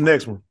that. What's the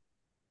next one?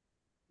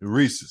 The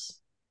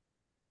Reese's.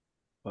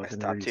 That's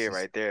top tier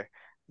right there.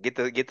 Get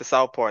the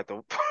salt part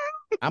though.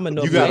 I'm gonna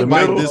know. You gotta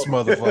bite this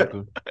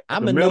motherfucker.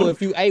 I'm gonna know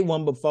if you ate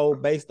one before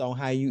based on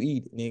how you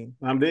eat it, nigga.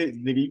 I'm dead,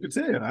 nigga. You can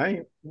tell. I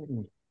ain't.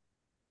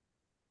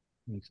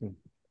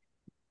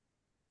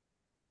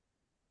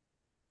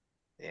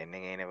 Yeah, nigga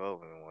ain't never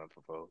opened one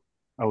before.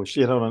 Oh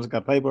shit! Hold on, just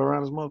got paper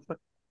around this motherfucker.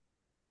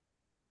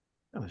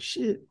 Oh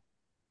shit!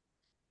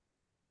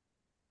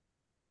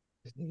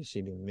 This nigga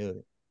shit didn't melt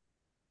it.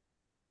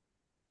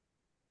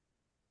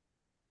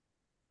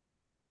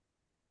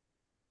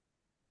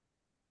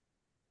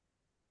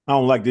 I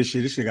don't like this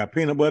shit. This shit got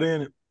peanut butter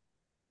in it.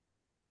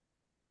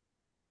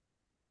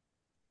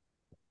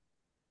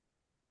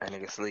 That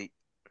nigga sleep.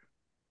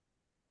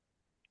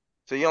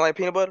 So you don't like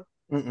peanut butter?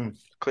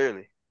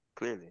 Clearly,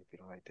 if you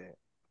don't like that.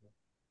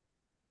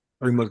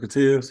 Three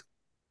Musketeers.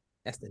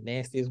 That's the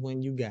nastiest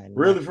one you got.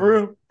 Really, for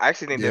real? I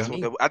actually think that's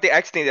one. I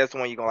actually think that's the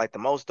one you're gonna like the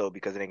most though,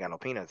 because it ain't got no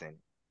peanuts in it.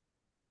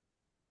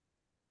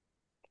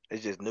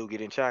 It's just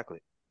nougat and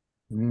chocolate.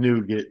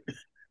 Nougat.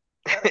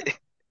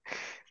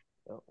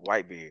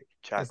 White beard.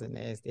 That's a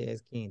Chocolate. nasty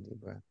ass candy,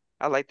 bro.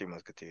 I like Three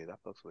Musketeers. I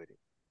fucks with it.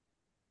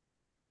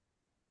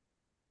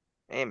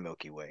 And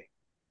Milky Way.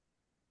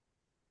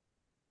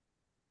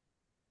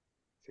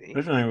 See?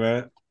 This ain't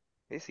bad.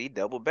 He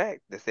double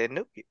back. That said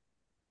Nougat.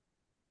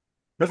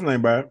 This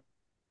ain't bad.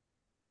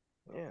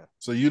 Yeah.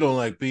 So you don't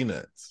like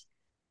peanuts?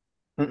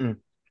 Mm-mm.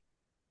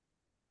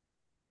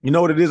 You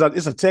know what it is?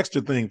 It's a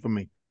texture thing for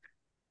me.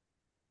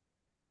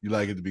 You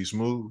like it to be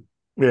smooth?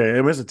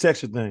 Yeah, it's a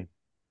texture thing.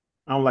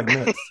 I don't like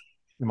nuts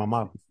in my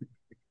mouth.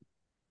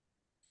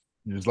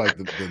 It's like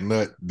the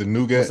nut, the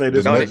nougat. Say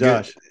this Don't,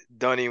 Josh.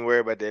 Don't even worry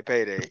about that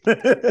payday.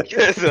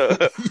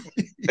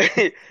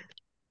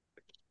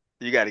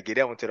 You got to get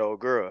that one to the old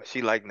girl.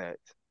 She like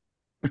nuts.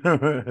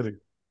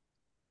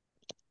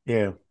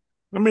 Yeah.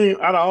 I mean,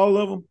 out of all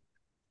of them,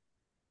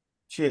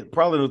 shit,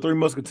 probably the Three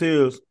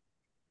Musketeers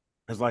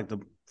is like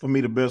for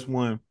me the best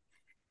one.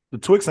 The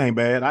Twix ain't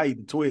bad. I eat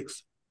the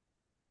Twix.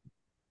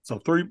 So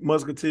Three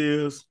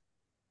Musketeers,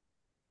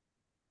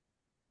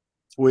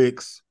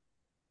 Twix,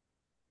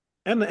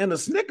 and the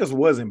Snickers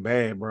wasn't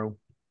bad, bro.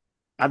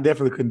 I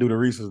definitely couldn't do the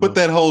Reese's. Put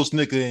that whole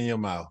Snicker in your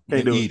mouth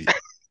Can't and do eat it.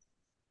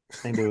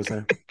 Can't do it,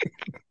 Sam.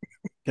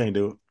 Can't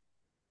do it.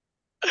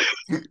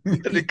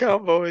 The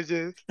combo is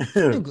just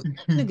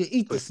nigga,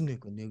 eat the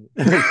Snicker, nigga.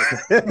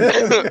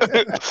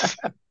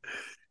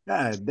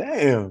 God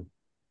damn.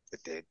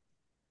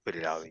 Put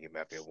it all in your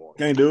mouth at once.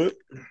 Can't do it.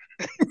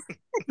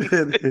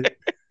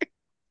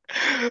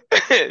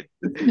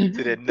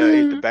 To that nut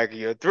hit the back of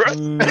your throat.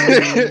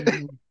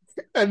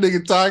 That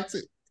nigga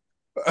toxic.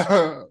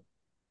 No.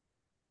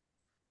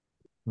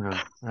 All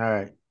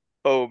right.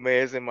 Oh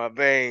man, it's in my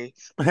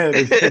veins. That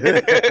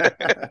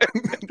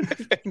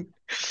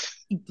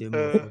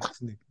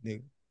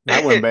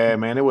wasn't bad,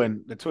 man. It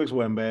wasn't. The Twix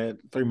wasn't bad.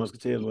 Three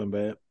Musketeers wasn't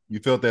bad. You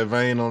felt that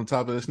vein on the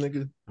top of the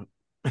Snicker?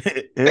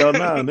 Hell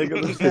no, nigga.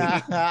 It's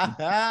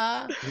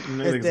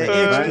that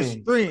extra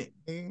strength.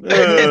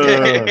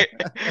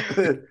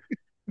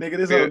 Nigga,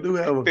 this all do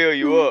have a fill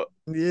you up.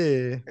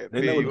 Yeah.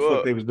 They know what the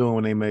fuck they was doing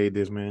when they made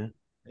this, man.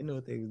 They know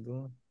what they was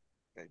doing.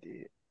 They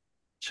did.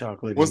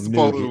 Chocolate. What's the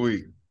poll of the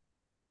week?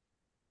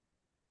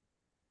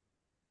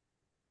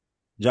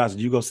 Josh,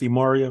 did you go see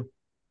Mario?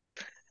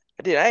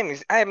 I did.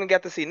 I haven't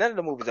got to see none of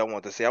the movies I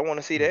want to see. I want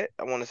to see that.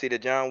 I want to see the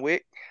John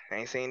Wick. I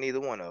ain't seen neither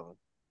one of them.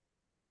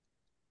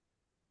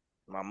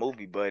 My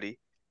movie buddy,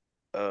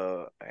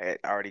 had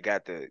already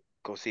got to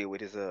go see it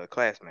with his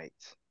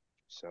classmates.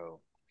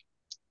 So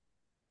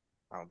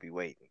I'll be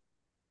waiting.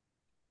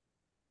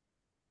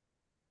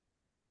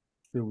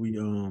 Should we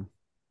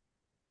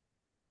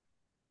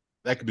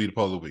That could be the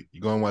poll of the week. You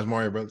going to watch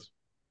Mario Brothers?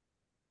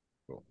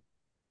 Cool.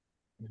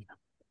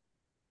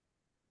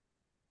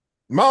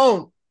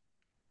 Moan,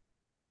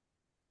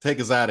 take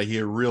us out of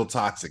here real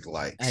toxic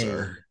like,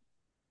 sir.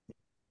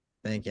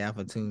 Thank y'all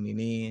for tuning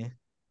in.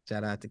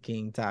 Shout out to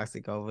King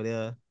Toxic over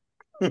there.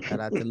 Shout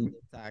out to Little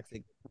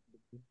Toxic.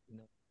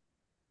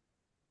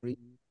 We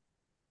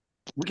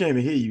can't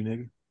even hear you,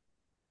 nigga.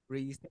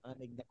 Breeze the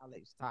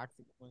unacknowledged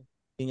toxic one.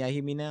 Can y'all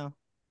hear me now?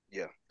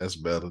 Yeah. That's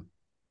better.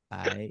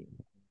 All right.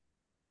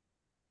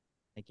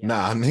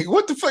 Nah, nigga,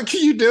 what the fuck are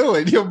you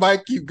doing? Your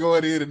mic keep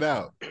going in and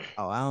out.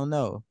 Oh, I don't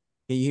know.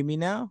 Can you hear me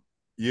now?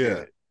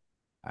 Yeah.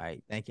 All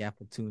right. Thank y'all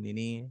for tuning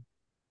in.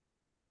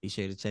 Be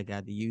sure to check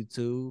out the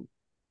YouTube.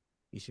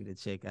 Be sure to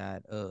check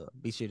out,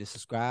 be sure to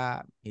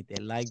subscribe, hit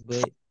that like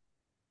button. You know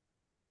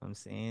what I'm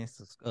saying?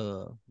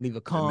 So, leave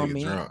a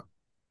comment.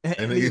 That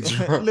nigga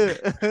drunk. That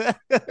nigga drunk.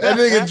 That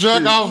nigga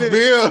drunk off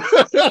Bill.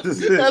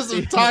 That's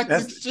some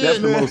toxic shit. That's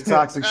the most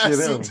toxic shit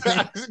ever.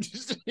 Toxic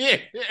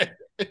shit.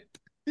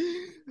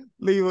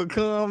 Leave a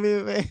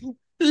comment, man.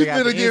 He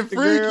finna get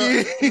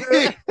freaky.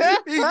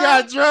 He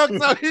got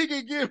drunk so he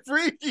can get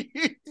freaky.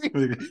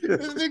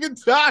 This nigga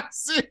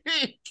toxic.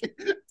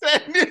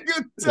 That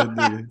nigga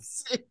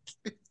toxic.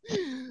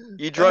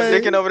 You drunk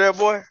dicking over there,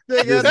 boy?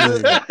 Check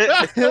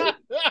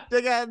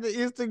out the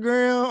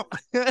Instagram.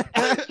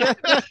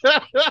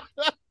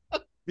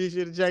 Be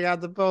sure to check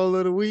out the poll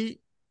of the week.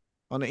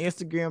 On the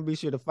Instagram, be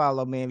sure to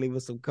follow, man. Leave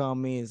us some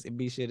comments and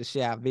be sure to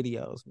share our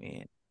videos,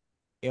 man.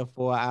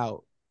 F4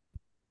 out.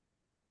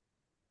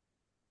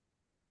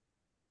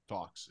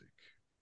 Toxic.